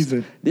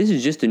reason. This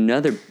is just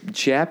another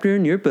chapter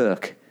in your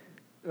book.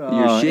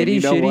 Your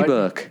shitty what?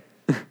 book.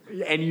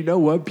 And you know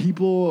what?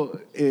 People,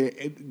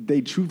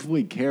 they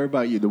truthfully care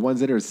about you. The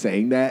ones that are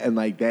saying that, and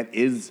like that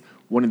is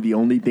one of the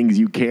only things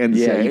you can say.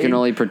 Yeah, you can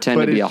only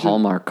pretend to be a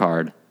Hallmark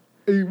card.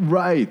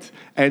 Right.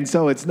 And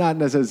so it's not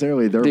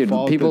necessarily their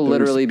fault. Dude, people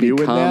literally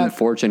become that.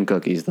 fortune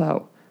cookies,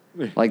 though.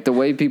 Like the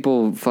way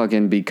people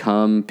fucking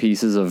become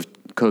pieces of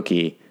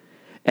cookie.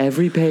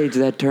 Every page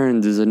that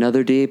turns is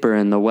another deeper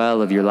in the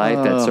well of your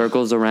life that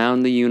circles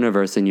around the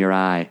universe in your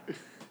eye.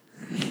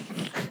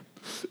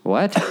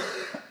 What?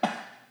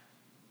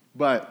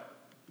 But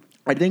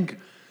I think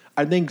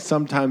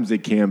sometimes it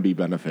can be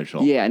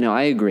beneficial. Yeah, no,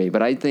 I agree.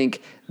 But I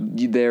think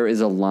there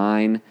is a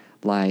line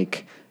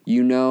like,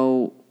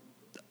 here's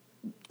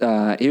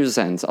a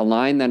sentence. A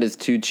line that is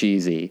too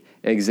cheesy.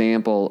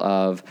 Example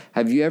of,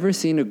 have you ever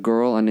seen a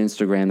girl on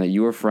Instagram that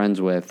you were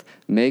friends with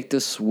make the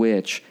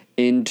switch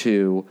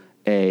into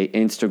a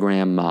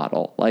Instagram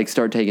model? Like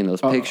start taking those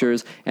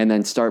pictures and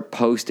then start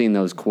posting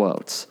those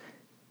quotes.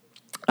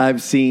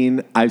 I've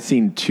seen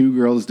 2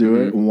 girls do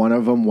it. One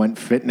of them went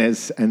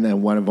fitness and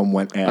then one of them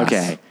went ass.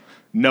 Okay.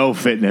 No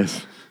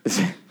fitness.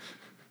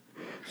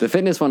 The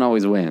fitness one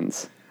always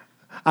wins.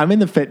 I'm in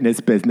the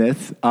fitness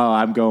business. Oh,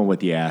 I'm going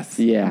with the ass.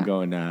 Yeah. I'm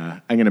going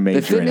to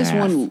major The fitness in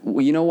ass.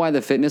 one, you know why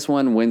the fitness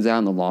one wins out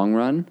in the long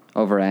run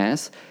over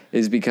ass?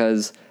 Is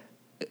because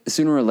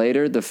sooner or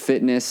later the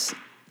fitness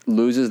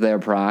loses their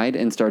pride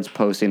and starts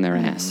posting their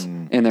ass.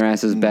 And their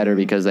ass is better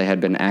because they had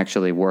been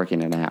actually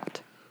working it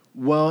out.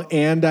 Well,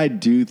 and I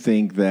do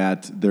think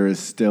that there is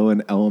still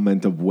an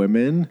element of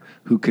women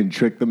who can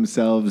trick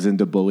themselves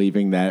into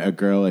believing that a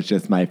girl is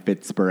just my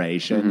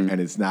fitspiration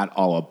and it's not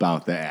all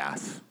about the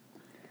ass.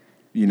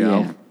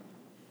 Yeah.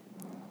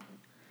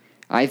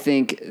 I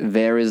think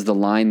there is the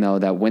line, though,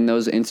 that when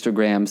those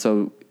Instagram,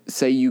 so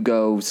say you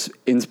go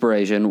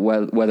inspiration,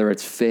 whether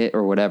it's fit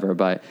or whatever,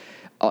 but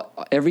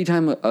every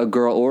time a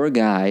girl or a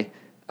guy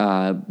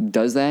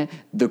does that,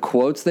 the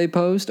quotes they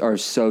post are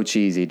so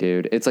cheesy,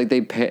 dude. It's like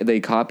they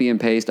copy and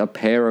paste a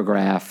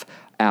paragraph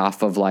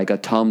off of like a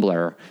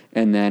Tumblr,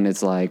 and then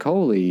it's like,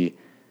 holy,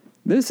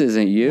 this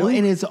isn't you. Well,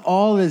 and it's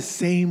all the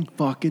same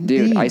fucking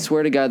dude, thing. I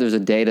swear to God, there's a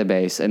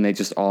database, and they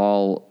just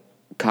all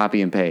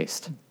copy and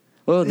paste.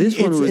 Well, this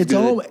one was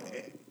good.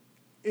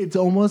 It's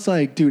almost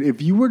like, dude,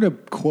 if you were to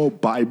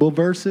quote Bible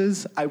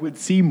verses, I would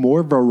see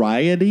more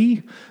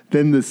variety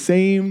than the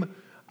same.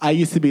 I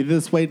used to be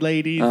this way,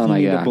 ladies. Oh, you my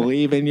need God. to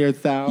believe in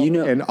yourself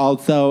and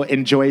also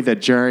enjoy the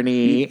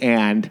journey.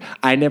 And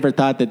I never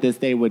thought that this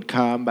day would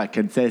come, but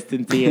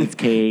consistency is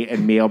key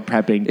and meal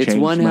prepping It's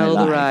changed one my hell of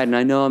a life. ride, and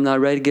I know I'm not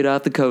ready to get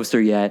off the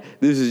coaster yet.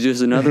 This is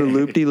just another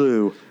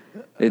loop-de-loo.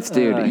 It's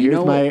dude. You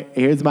know what?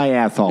 Here's my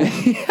asshole.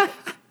 Have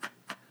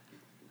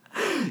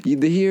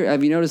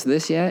you noticed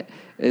this yet?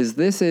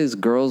 This is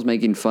girls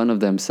making fun of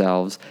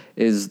themselves.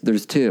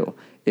 There's two.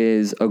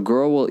 Is a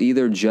girl will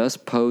either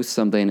just post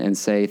something and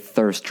say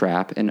thirst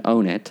trap and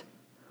own it,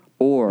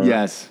 or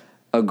Yes.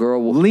 a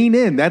girl will Lean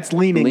in. That's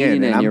leaning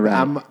in. in, you're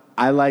right.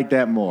 I like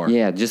that more.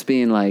 Yeah, just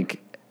being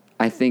like,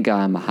 I think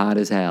I'm hot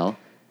as hell,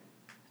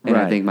 and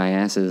I Right. think my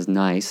ass is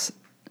nice,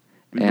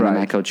 and I'm Right.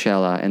 at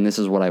Coachella, and this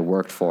is what I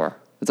worked for.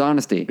 It's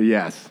honesty.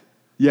 Yes.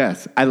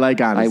 Yes. I like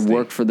honesty. I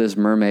worked for this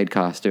mermaid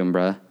costume,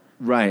 bruh.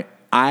 Right.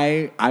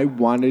 I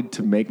wanted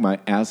to make my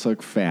ass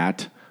look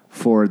fat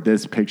for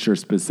this picture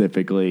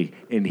specifically,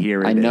 and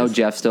here it is. I know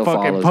Jeff still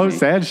Fucking follows post me.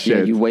 that shit.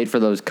 Yeah, you wait for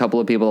those couple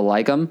of people to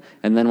like them,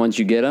 and then once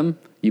you get them,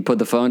 you put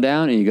the phone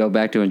down and you go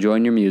back to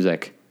enjoying your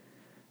music.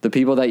 The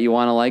people that you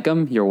want to like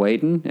them, you're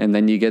waiting, and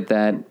then you get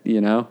that,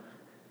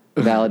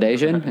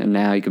 validation, and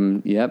now you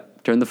can,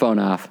 turn the phone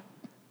off.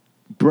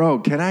 Bro,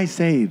 can I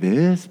say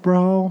this,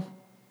 bro?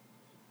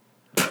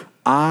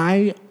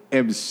 I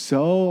am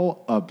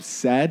so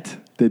upset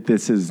that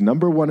this is,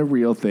 number one, a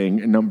real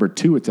thing, and number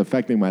two, it's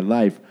affecting my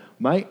life.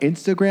 My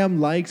Instagram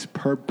likes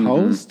per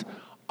post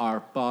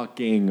are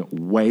fucking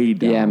way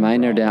down. Yeah,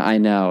 mine are bro. down. I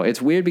know.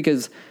 It's weird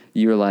because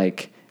you're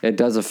like, it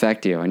does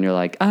affect you, and you're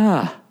like,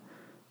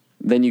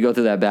 Then you go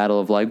through that battle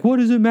of like, what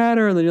does it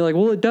matter? And then you're like,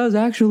 well, it does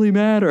actually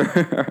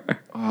matter.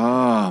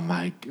 Oh,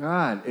 my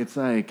God. It's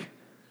like,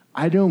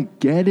 I don't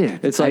get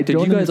it. It's like, did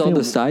you guys all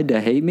decide to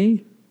hate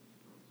me?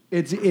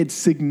 It's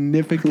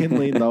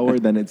significantly lower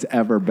than it's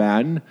ever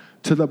been,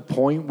 to the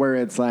point where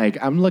it's like,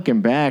 I'm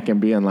looking back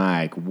and being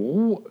like,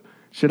 whoa,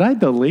 should I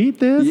delete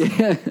this?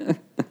 Yeah.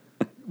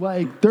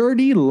 Like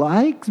 30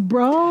 likes,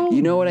 bro?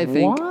 You know what I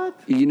think? What?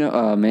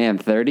 Oh man,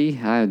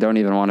 30? I don't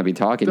even want to be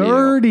talking to you.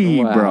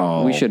 30, Wow.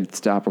 bro. We should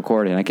stop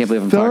recording. I can't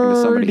believe I'm talking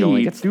to somebody who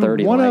only gets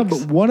 30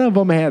 likes. One of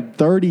them had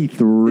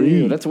 33.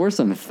 Ew, that's worse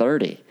than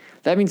 30.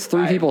 That means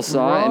three people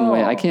saw it and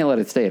went, I can't let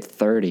it stay at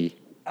 30.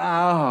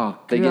 Oh,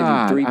 They gave you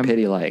God. 3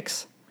 pity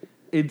likes.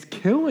 It's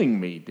killing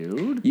me,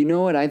 dude. You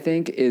know what I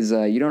think is,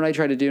 you know what I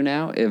try to do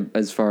now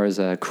as far as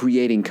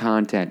creating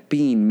content,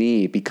 being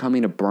me,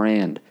 becoming a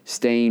brand,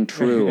 staying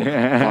true,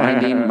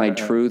 finding my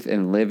truth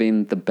and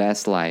living the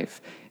best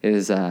life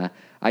is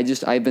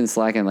I've been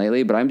slacking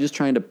lately, but I'm just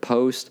trying to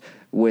post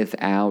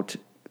without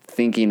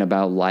thinking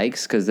about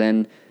likes because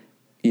then,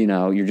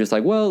 you're just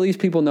like, well, at least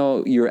people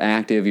know you're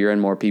active, you're in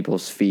more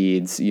people's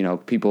feeds,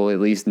 people at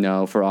least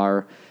know for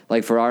our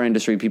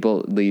industry, people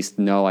at least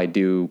know I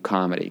do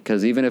comedy.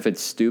 Because even if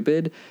it's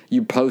stupid,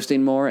 you're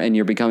posting more and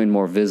you're becoming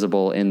more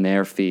visible in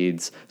their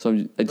feeds.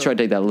 So I try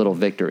to take that little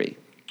victory.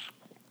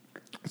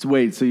 So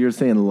wait, so you're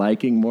saying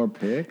liking more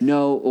pics?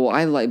 No,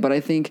 well, but I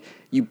think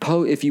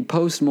if you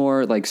post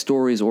more like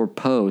stories or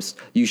posts,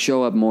 you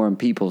show up more in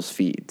people's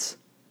feeds.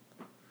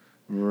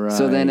 Right.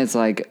 So then it's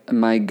like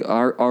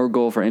our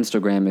goal for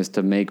Instagram is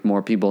to make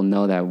more people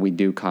know that we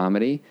do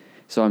comedy.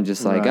 So I'm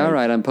just like, Right. all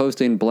right, I'm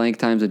posting blank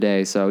times a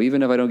day. So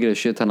even if I don't get a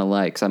shit ton of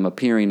likes, I'm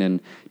appearing in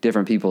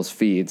different people's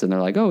feeds. And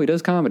they're like, oh, he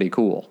does comedy.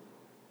 Cool.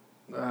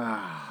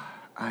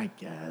 I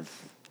guess.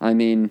 I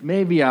mean,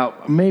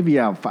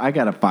 I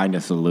gotta find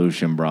a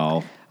solution,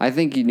 bro. I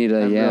think you need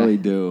I really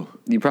do.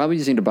 You probably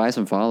just need to buy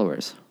some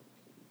followers.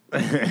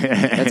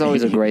 That's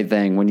always a great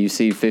thing when you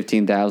see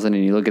 15,000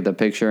 and you look at the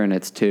picture and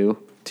it's two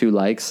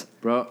likes.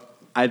 Bro,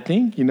 I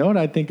think, you know what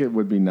I think it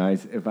would be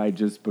nice if I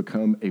just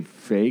become a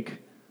fake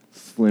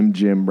Slim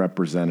Jim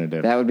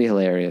representative. That would be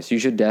hilarious. You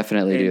should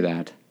definitely do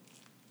that.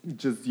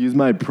 Just use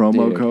my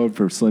promo Dude. code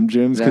for Slim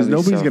Jims because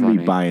That'd be nobody's so going to be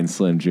funny. buying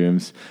Slim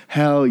Jims.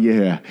 Hell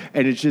yeah.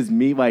 And it's just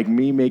me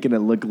making it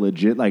look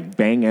legit, like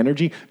Bang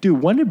Energy.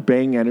 Dude, when did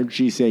Bang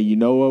Energy say, you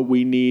know what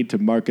we need to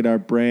market our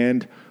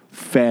brand?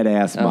 Fat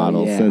ass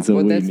models. Oh, yeah. That's what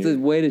Well, we that's need. the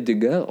way to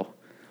go.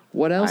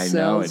 What else I know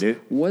sells?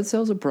 it. What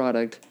sells a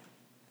product?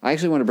 I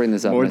actually want to bring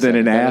this up. More in a than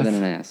second. an Better ass? than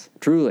an ass.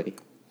 Truly.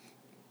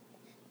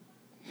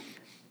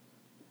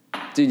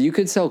 Dude, you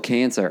could sell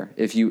cancer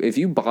if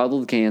you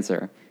bottled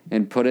cancer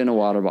and put it in a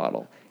water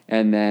bottle,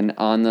 and then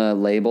on the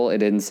label it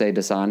didn't say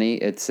Dasani,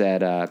 it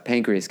said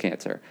pancreas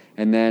cancer,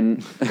 and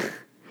then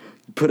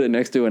put it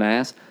next to an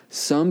ass.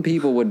 Some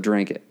people would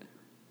drink it.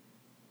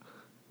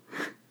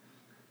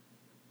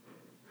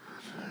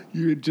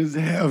 You would just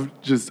have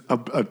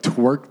a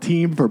twerk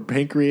team for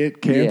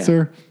pancreatic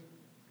cancer.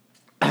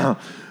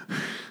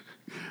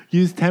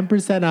 Use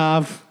 10%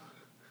 off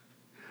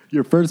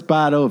your first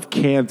bottle of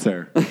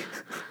cancer.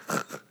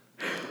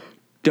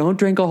 Don't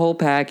drink a whole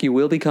pack. You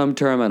will become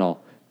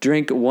terminal.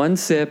 Drink 1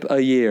 sip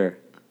a year.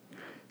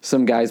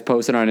 Some guys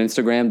posted on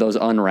Instagram those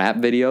unwrap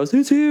videos.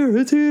 It's here.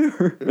 It's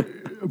here.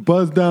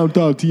 Buzz down,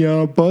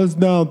 Tatiana. Buzz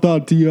down,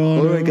 Tatiana.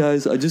 All right,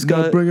 guys. I just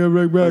got bring it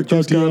right back, I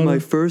just got Tatiana. my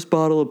first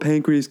bottle of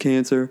pancreas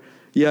cancer.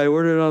 Yeah, I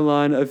ordered it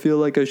online. I feel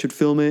like I should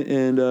film it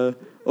and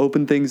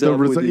open things up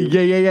with you.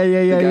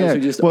 Yeah. guys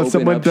who just Well, open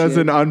someone up does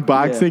shit. an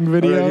unboxing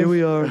video. All right, here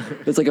we are.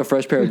 It's like a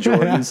fresh pair of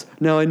Jordans.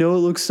 Now, I know it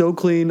looks so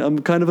clean. I'm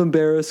kind of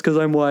embarrassed because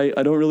I'm white.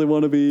 I don't really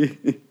want to be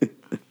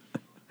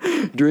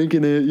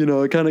drinking it.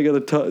 I kind of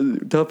got to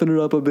toughen it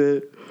up a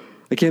bit.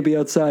 I can't be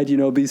outside,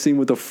 be seen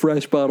with a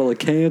fresh bottle of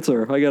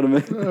cancer. I gotta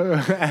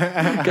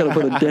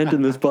put a dent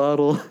in this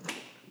bottle.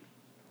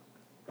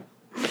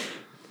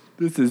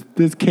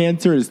 This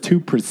cancer is too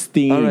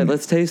pristine. All right,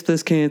 let's taste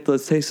this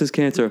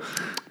cancer.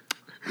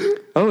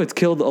 Oh, it's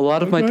killed a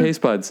lot of my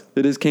taste buds.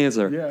 It is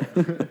cancer.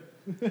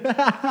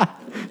 Yeah.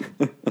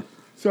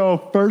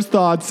 So first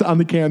thoughts on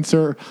the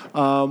cancer.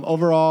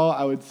 Overall,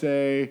 I would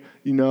say,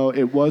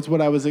 it was what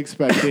I was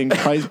expecting.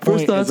 Price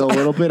point is a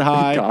little bit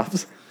high.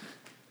 Coughs.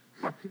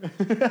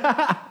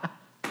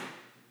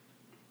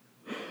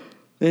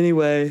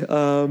 Anyway,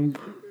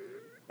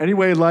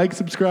 like,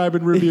 subscribe,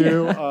 and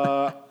review.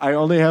 I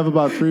only have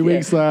about 3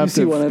 weeks left.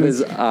 You see one of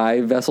his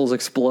eye vessels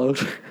explode.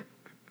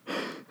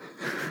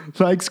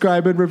 Like,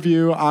 subscribe, and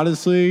review.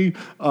 Honestly,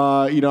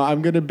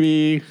 I'm going to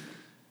be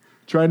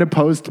trying to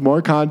post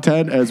more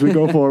content as we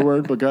go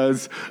forward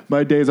because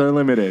my days are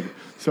limited.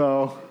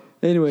 So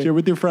anyway, share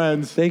with your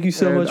friends. Thank you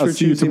so much for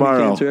choosing the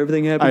cancer.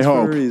 Everything happens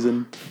for a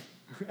reason.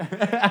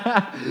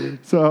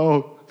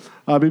 So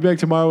I'll be back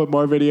tomorrow with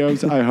more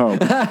videos, I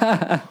hope.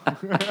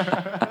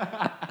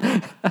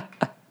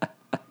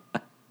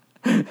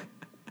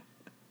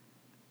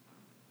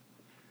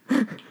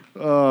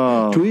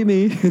 Tweet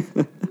me.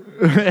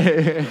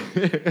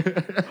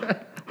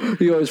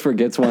 He always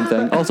forgets one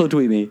thing. Also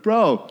tweet me.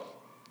 Bro,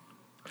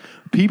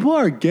 people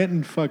are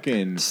getting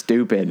fucking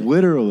stupid.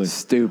 Literally.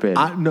 Stupid.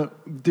 No,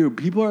 dude,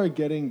 people are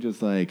getting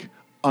just like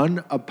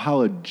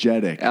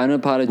unapologetic.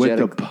 With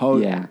the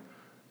post. Yeah.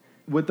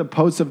 With the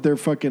posts of their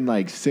fucking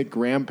like sick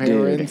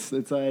grandparents.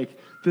 Dude. It's like,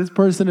 this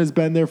person has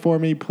been there for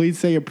me. Please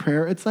say a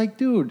prayer. It's like,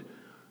 dude,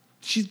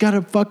 she's got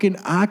a fucking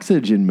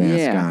oxygen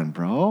mask on,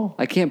 bro.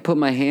 I can't put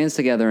my hands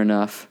together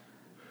enough.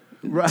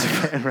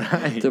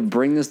 Right. To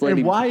bring this lady.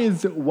 And why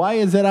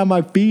is that on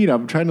my feed?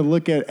 I'm trying to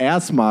look at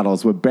ass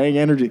models with Bang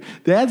Energy.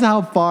 That's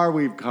how far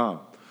we've come.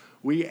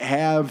 We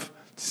have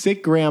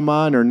sick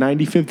grandma on her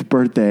 95th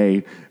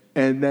birthday,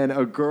 and then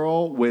a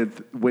girl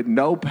with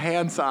no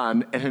pants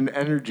on and an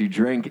energy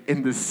drink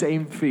in the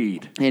same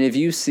feed. And if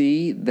you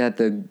see that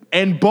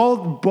and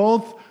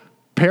both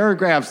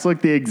paragraphs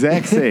look the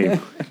exact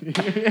same.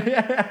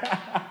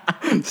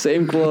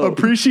 Same quote.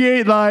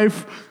 Appreciate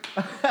life.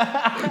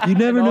 You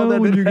never know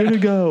when you're going to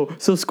go.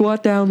 So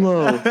squat down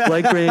low,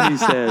 like Randy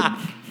said.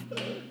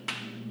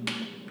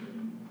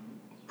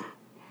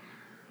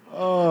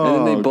 Oh, and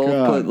then they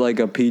both put like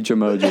a peach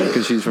emoji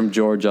because she's from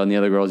Georgia and the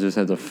other girl just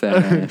has a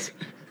fat ass.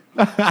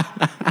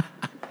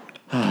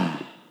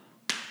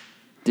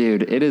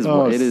 Dude, it is.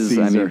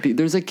 Caesar. I mean,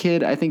 there's a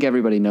kid. I think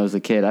everybody knows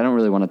the kid. I don't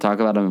really want to talk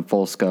about him in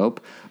full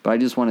scope, but I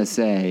just want to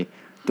say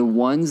the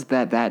ones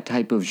that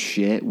type of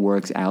shit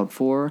works out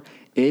for.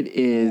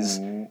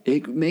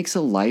 It makes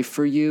a life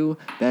for you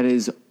that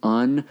is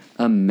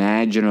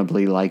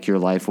unimaginably like your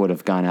life would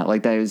have gone out.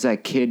 Like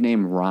that kid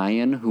named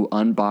Ryan who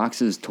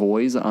unboxes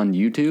toys on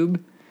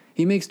YouTube.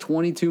 He makes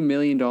 $22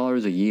 million a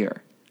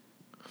year.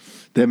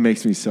 That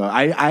makes me so.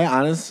 I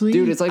honestly,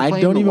 dude, it's like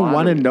I don't even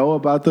want to know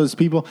about those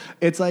people.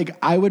 It's like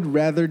I would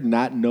rather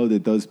not know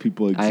that those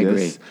people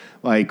exist.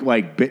 I agree.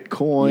 Like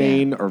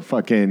Bitcoin or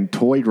fucking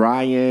Toy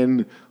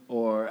Ryan.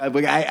 Or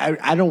like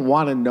I don't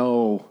want to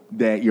know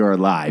that you're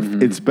alive.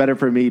 Mm-hmm. It's better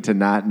for me to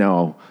not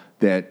know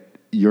that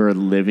you're a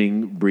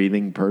living,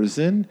 breathing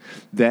person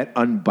that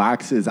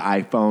unboxes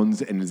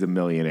iPhones and is a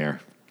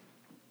millionaire.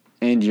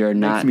 And you're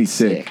not makes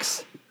me sick.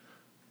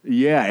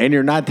 Yeah, and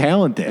you're not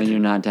talented.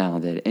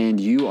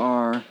 And you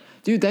are...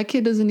 Dude, that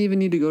kid doesn't even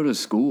need to go to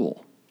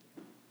school.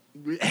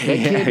 That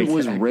kid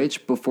was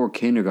rich before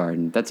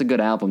kindergarten. That's a good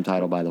album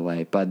title, by the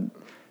way. But...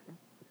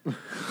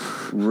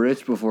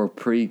 Rich before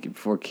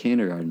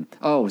kindergarten.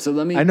 Oh, so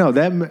let me... I know,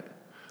 that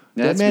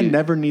man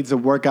never needs to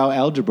work out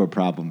algebra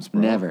problems, bro.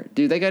 Never.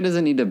 Dude, that guy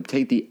doesn't need to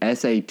take the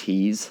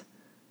SATs.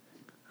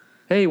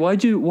 Hey,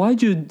 why'd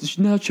you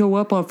not show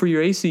up for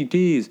your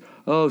ACTs?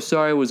 Oh,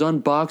 sorry, I was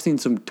unboxing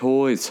some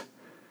toys.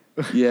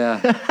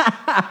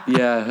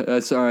 Yeah.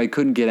 Sorry, I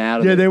couldn't get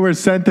out of it. Yeah, they were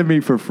sent to me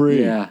for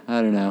free. Yeah,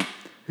 I don't know.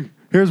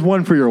 Here's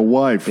one for your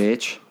wife.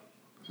 Bitch.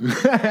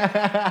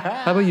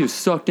 How about you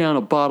suck down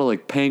a bottle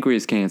like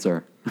pancreas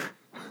cancer?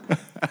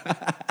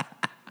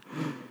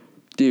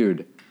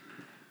 Dude.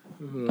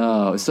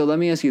 Oh, so let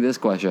me ask you this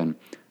question.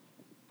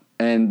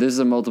 And this is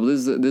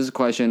a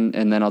question,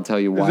 and then I'll tell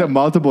you why. Is it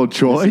multiple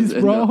choice,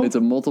 bro? No, it's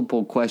a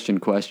multiple question.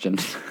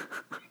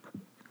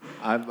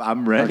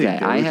 I'm ready. Okay,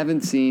 dude. I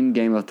haven't seen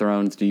Game of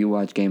Thrones. Do you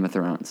watch Game of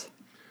Thrones?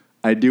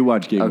 I do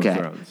watch Game of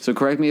Thrones. So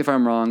correct me if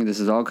I'm wrong. This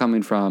is all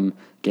coming from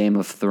Game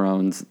of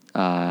Thrones.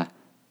 No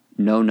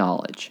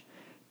knowledge.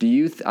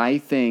 I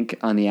think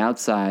on the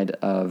outside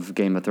of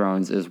Game of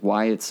Thrones is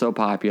why it's so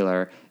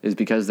popular is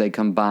because they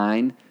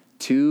combine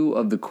two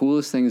of the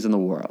coolest things in the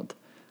world.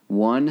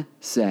 One,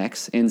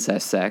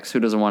 incest sex. Who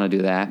doesn't want to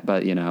do that?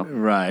 But,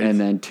 Right. And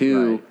then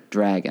two,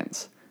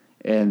 dragons.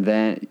 And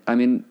then, I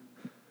mean,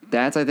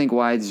 that's, I think,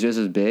 why it's just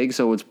as big.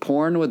 So it's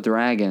porn with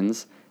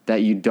dragons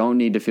that you don't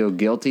need to feel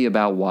guilty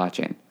about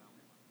watching.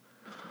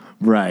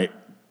 Right.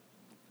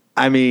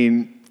 I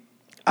mean,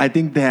 I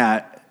think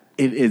that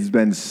it has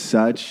been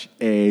such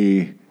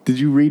a Did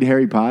you read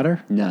Harry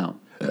Potter? No.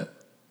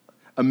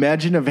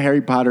 Imagine if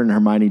Harry Potter and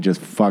Hermione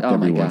just fucked Oh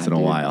every my God, once in a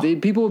dude. while.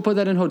 People would put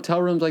that in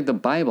hotel rooms like the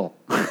Bible.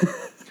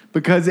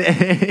 Because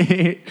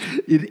it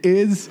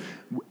is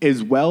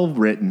well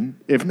written,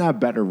 if not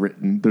better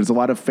written. There's a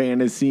lot of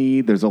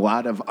fantasy. There's a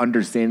lot of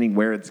understanding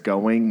where it's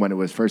going when it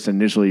was first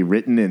initially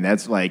written, and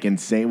that's like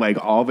insane.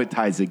 Like all of it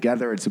ties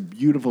together. It's a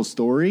beautiful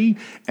story,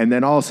 and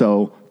then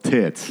also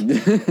tits.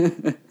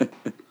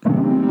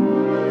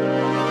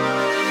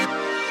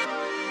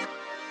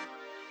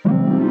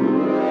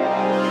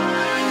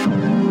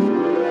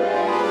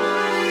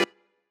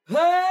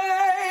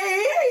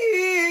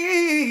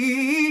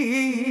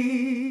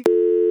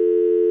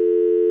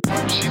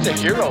 She's a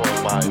hero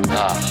of mine.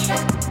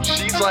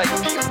 She's like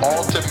the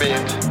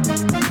ultimate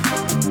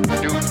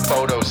nude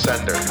photo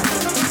sender.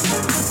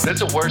 That's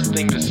the worst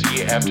thing to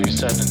see after you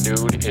send a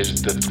nude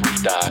is the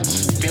 3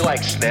 dots. I feel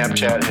like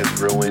Snapchat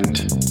has ruined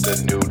the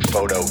nude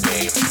photo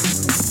game.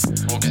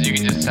 Well, because you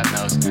can just send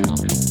those now.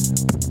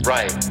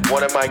 Right.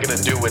 What am I going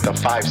to do with a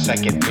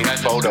 5-second nude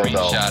photo,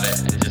 though? Screenshot it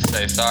and just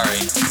say sorry.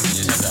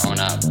 You just have to own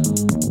up.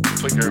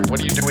 What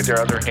do you do with your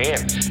other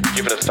hand?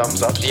 Give it a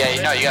thumbs up? Yeah,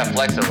 you know, you gotta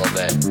flex it a little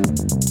bit.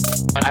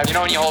 You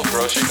know when you hold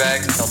grocery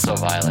bags, it felt so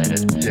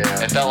violated.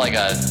 Yeah. It felt like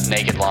a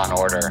naked Law and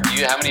Order.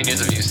 How many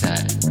nudes have you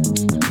sent?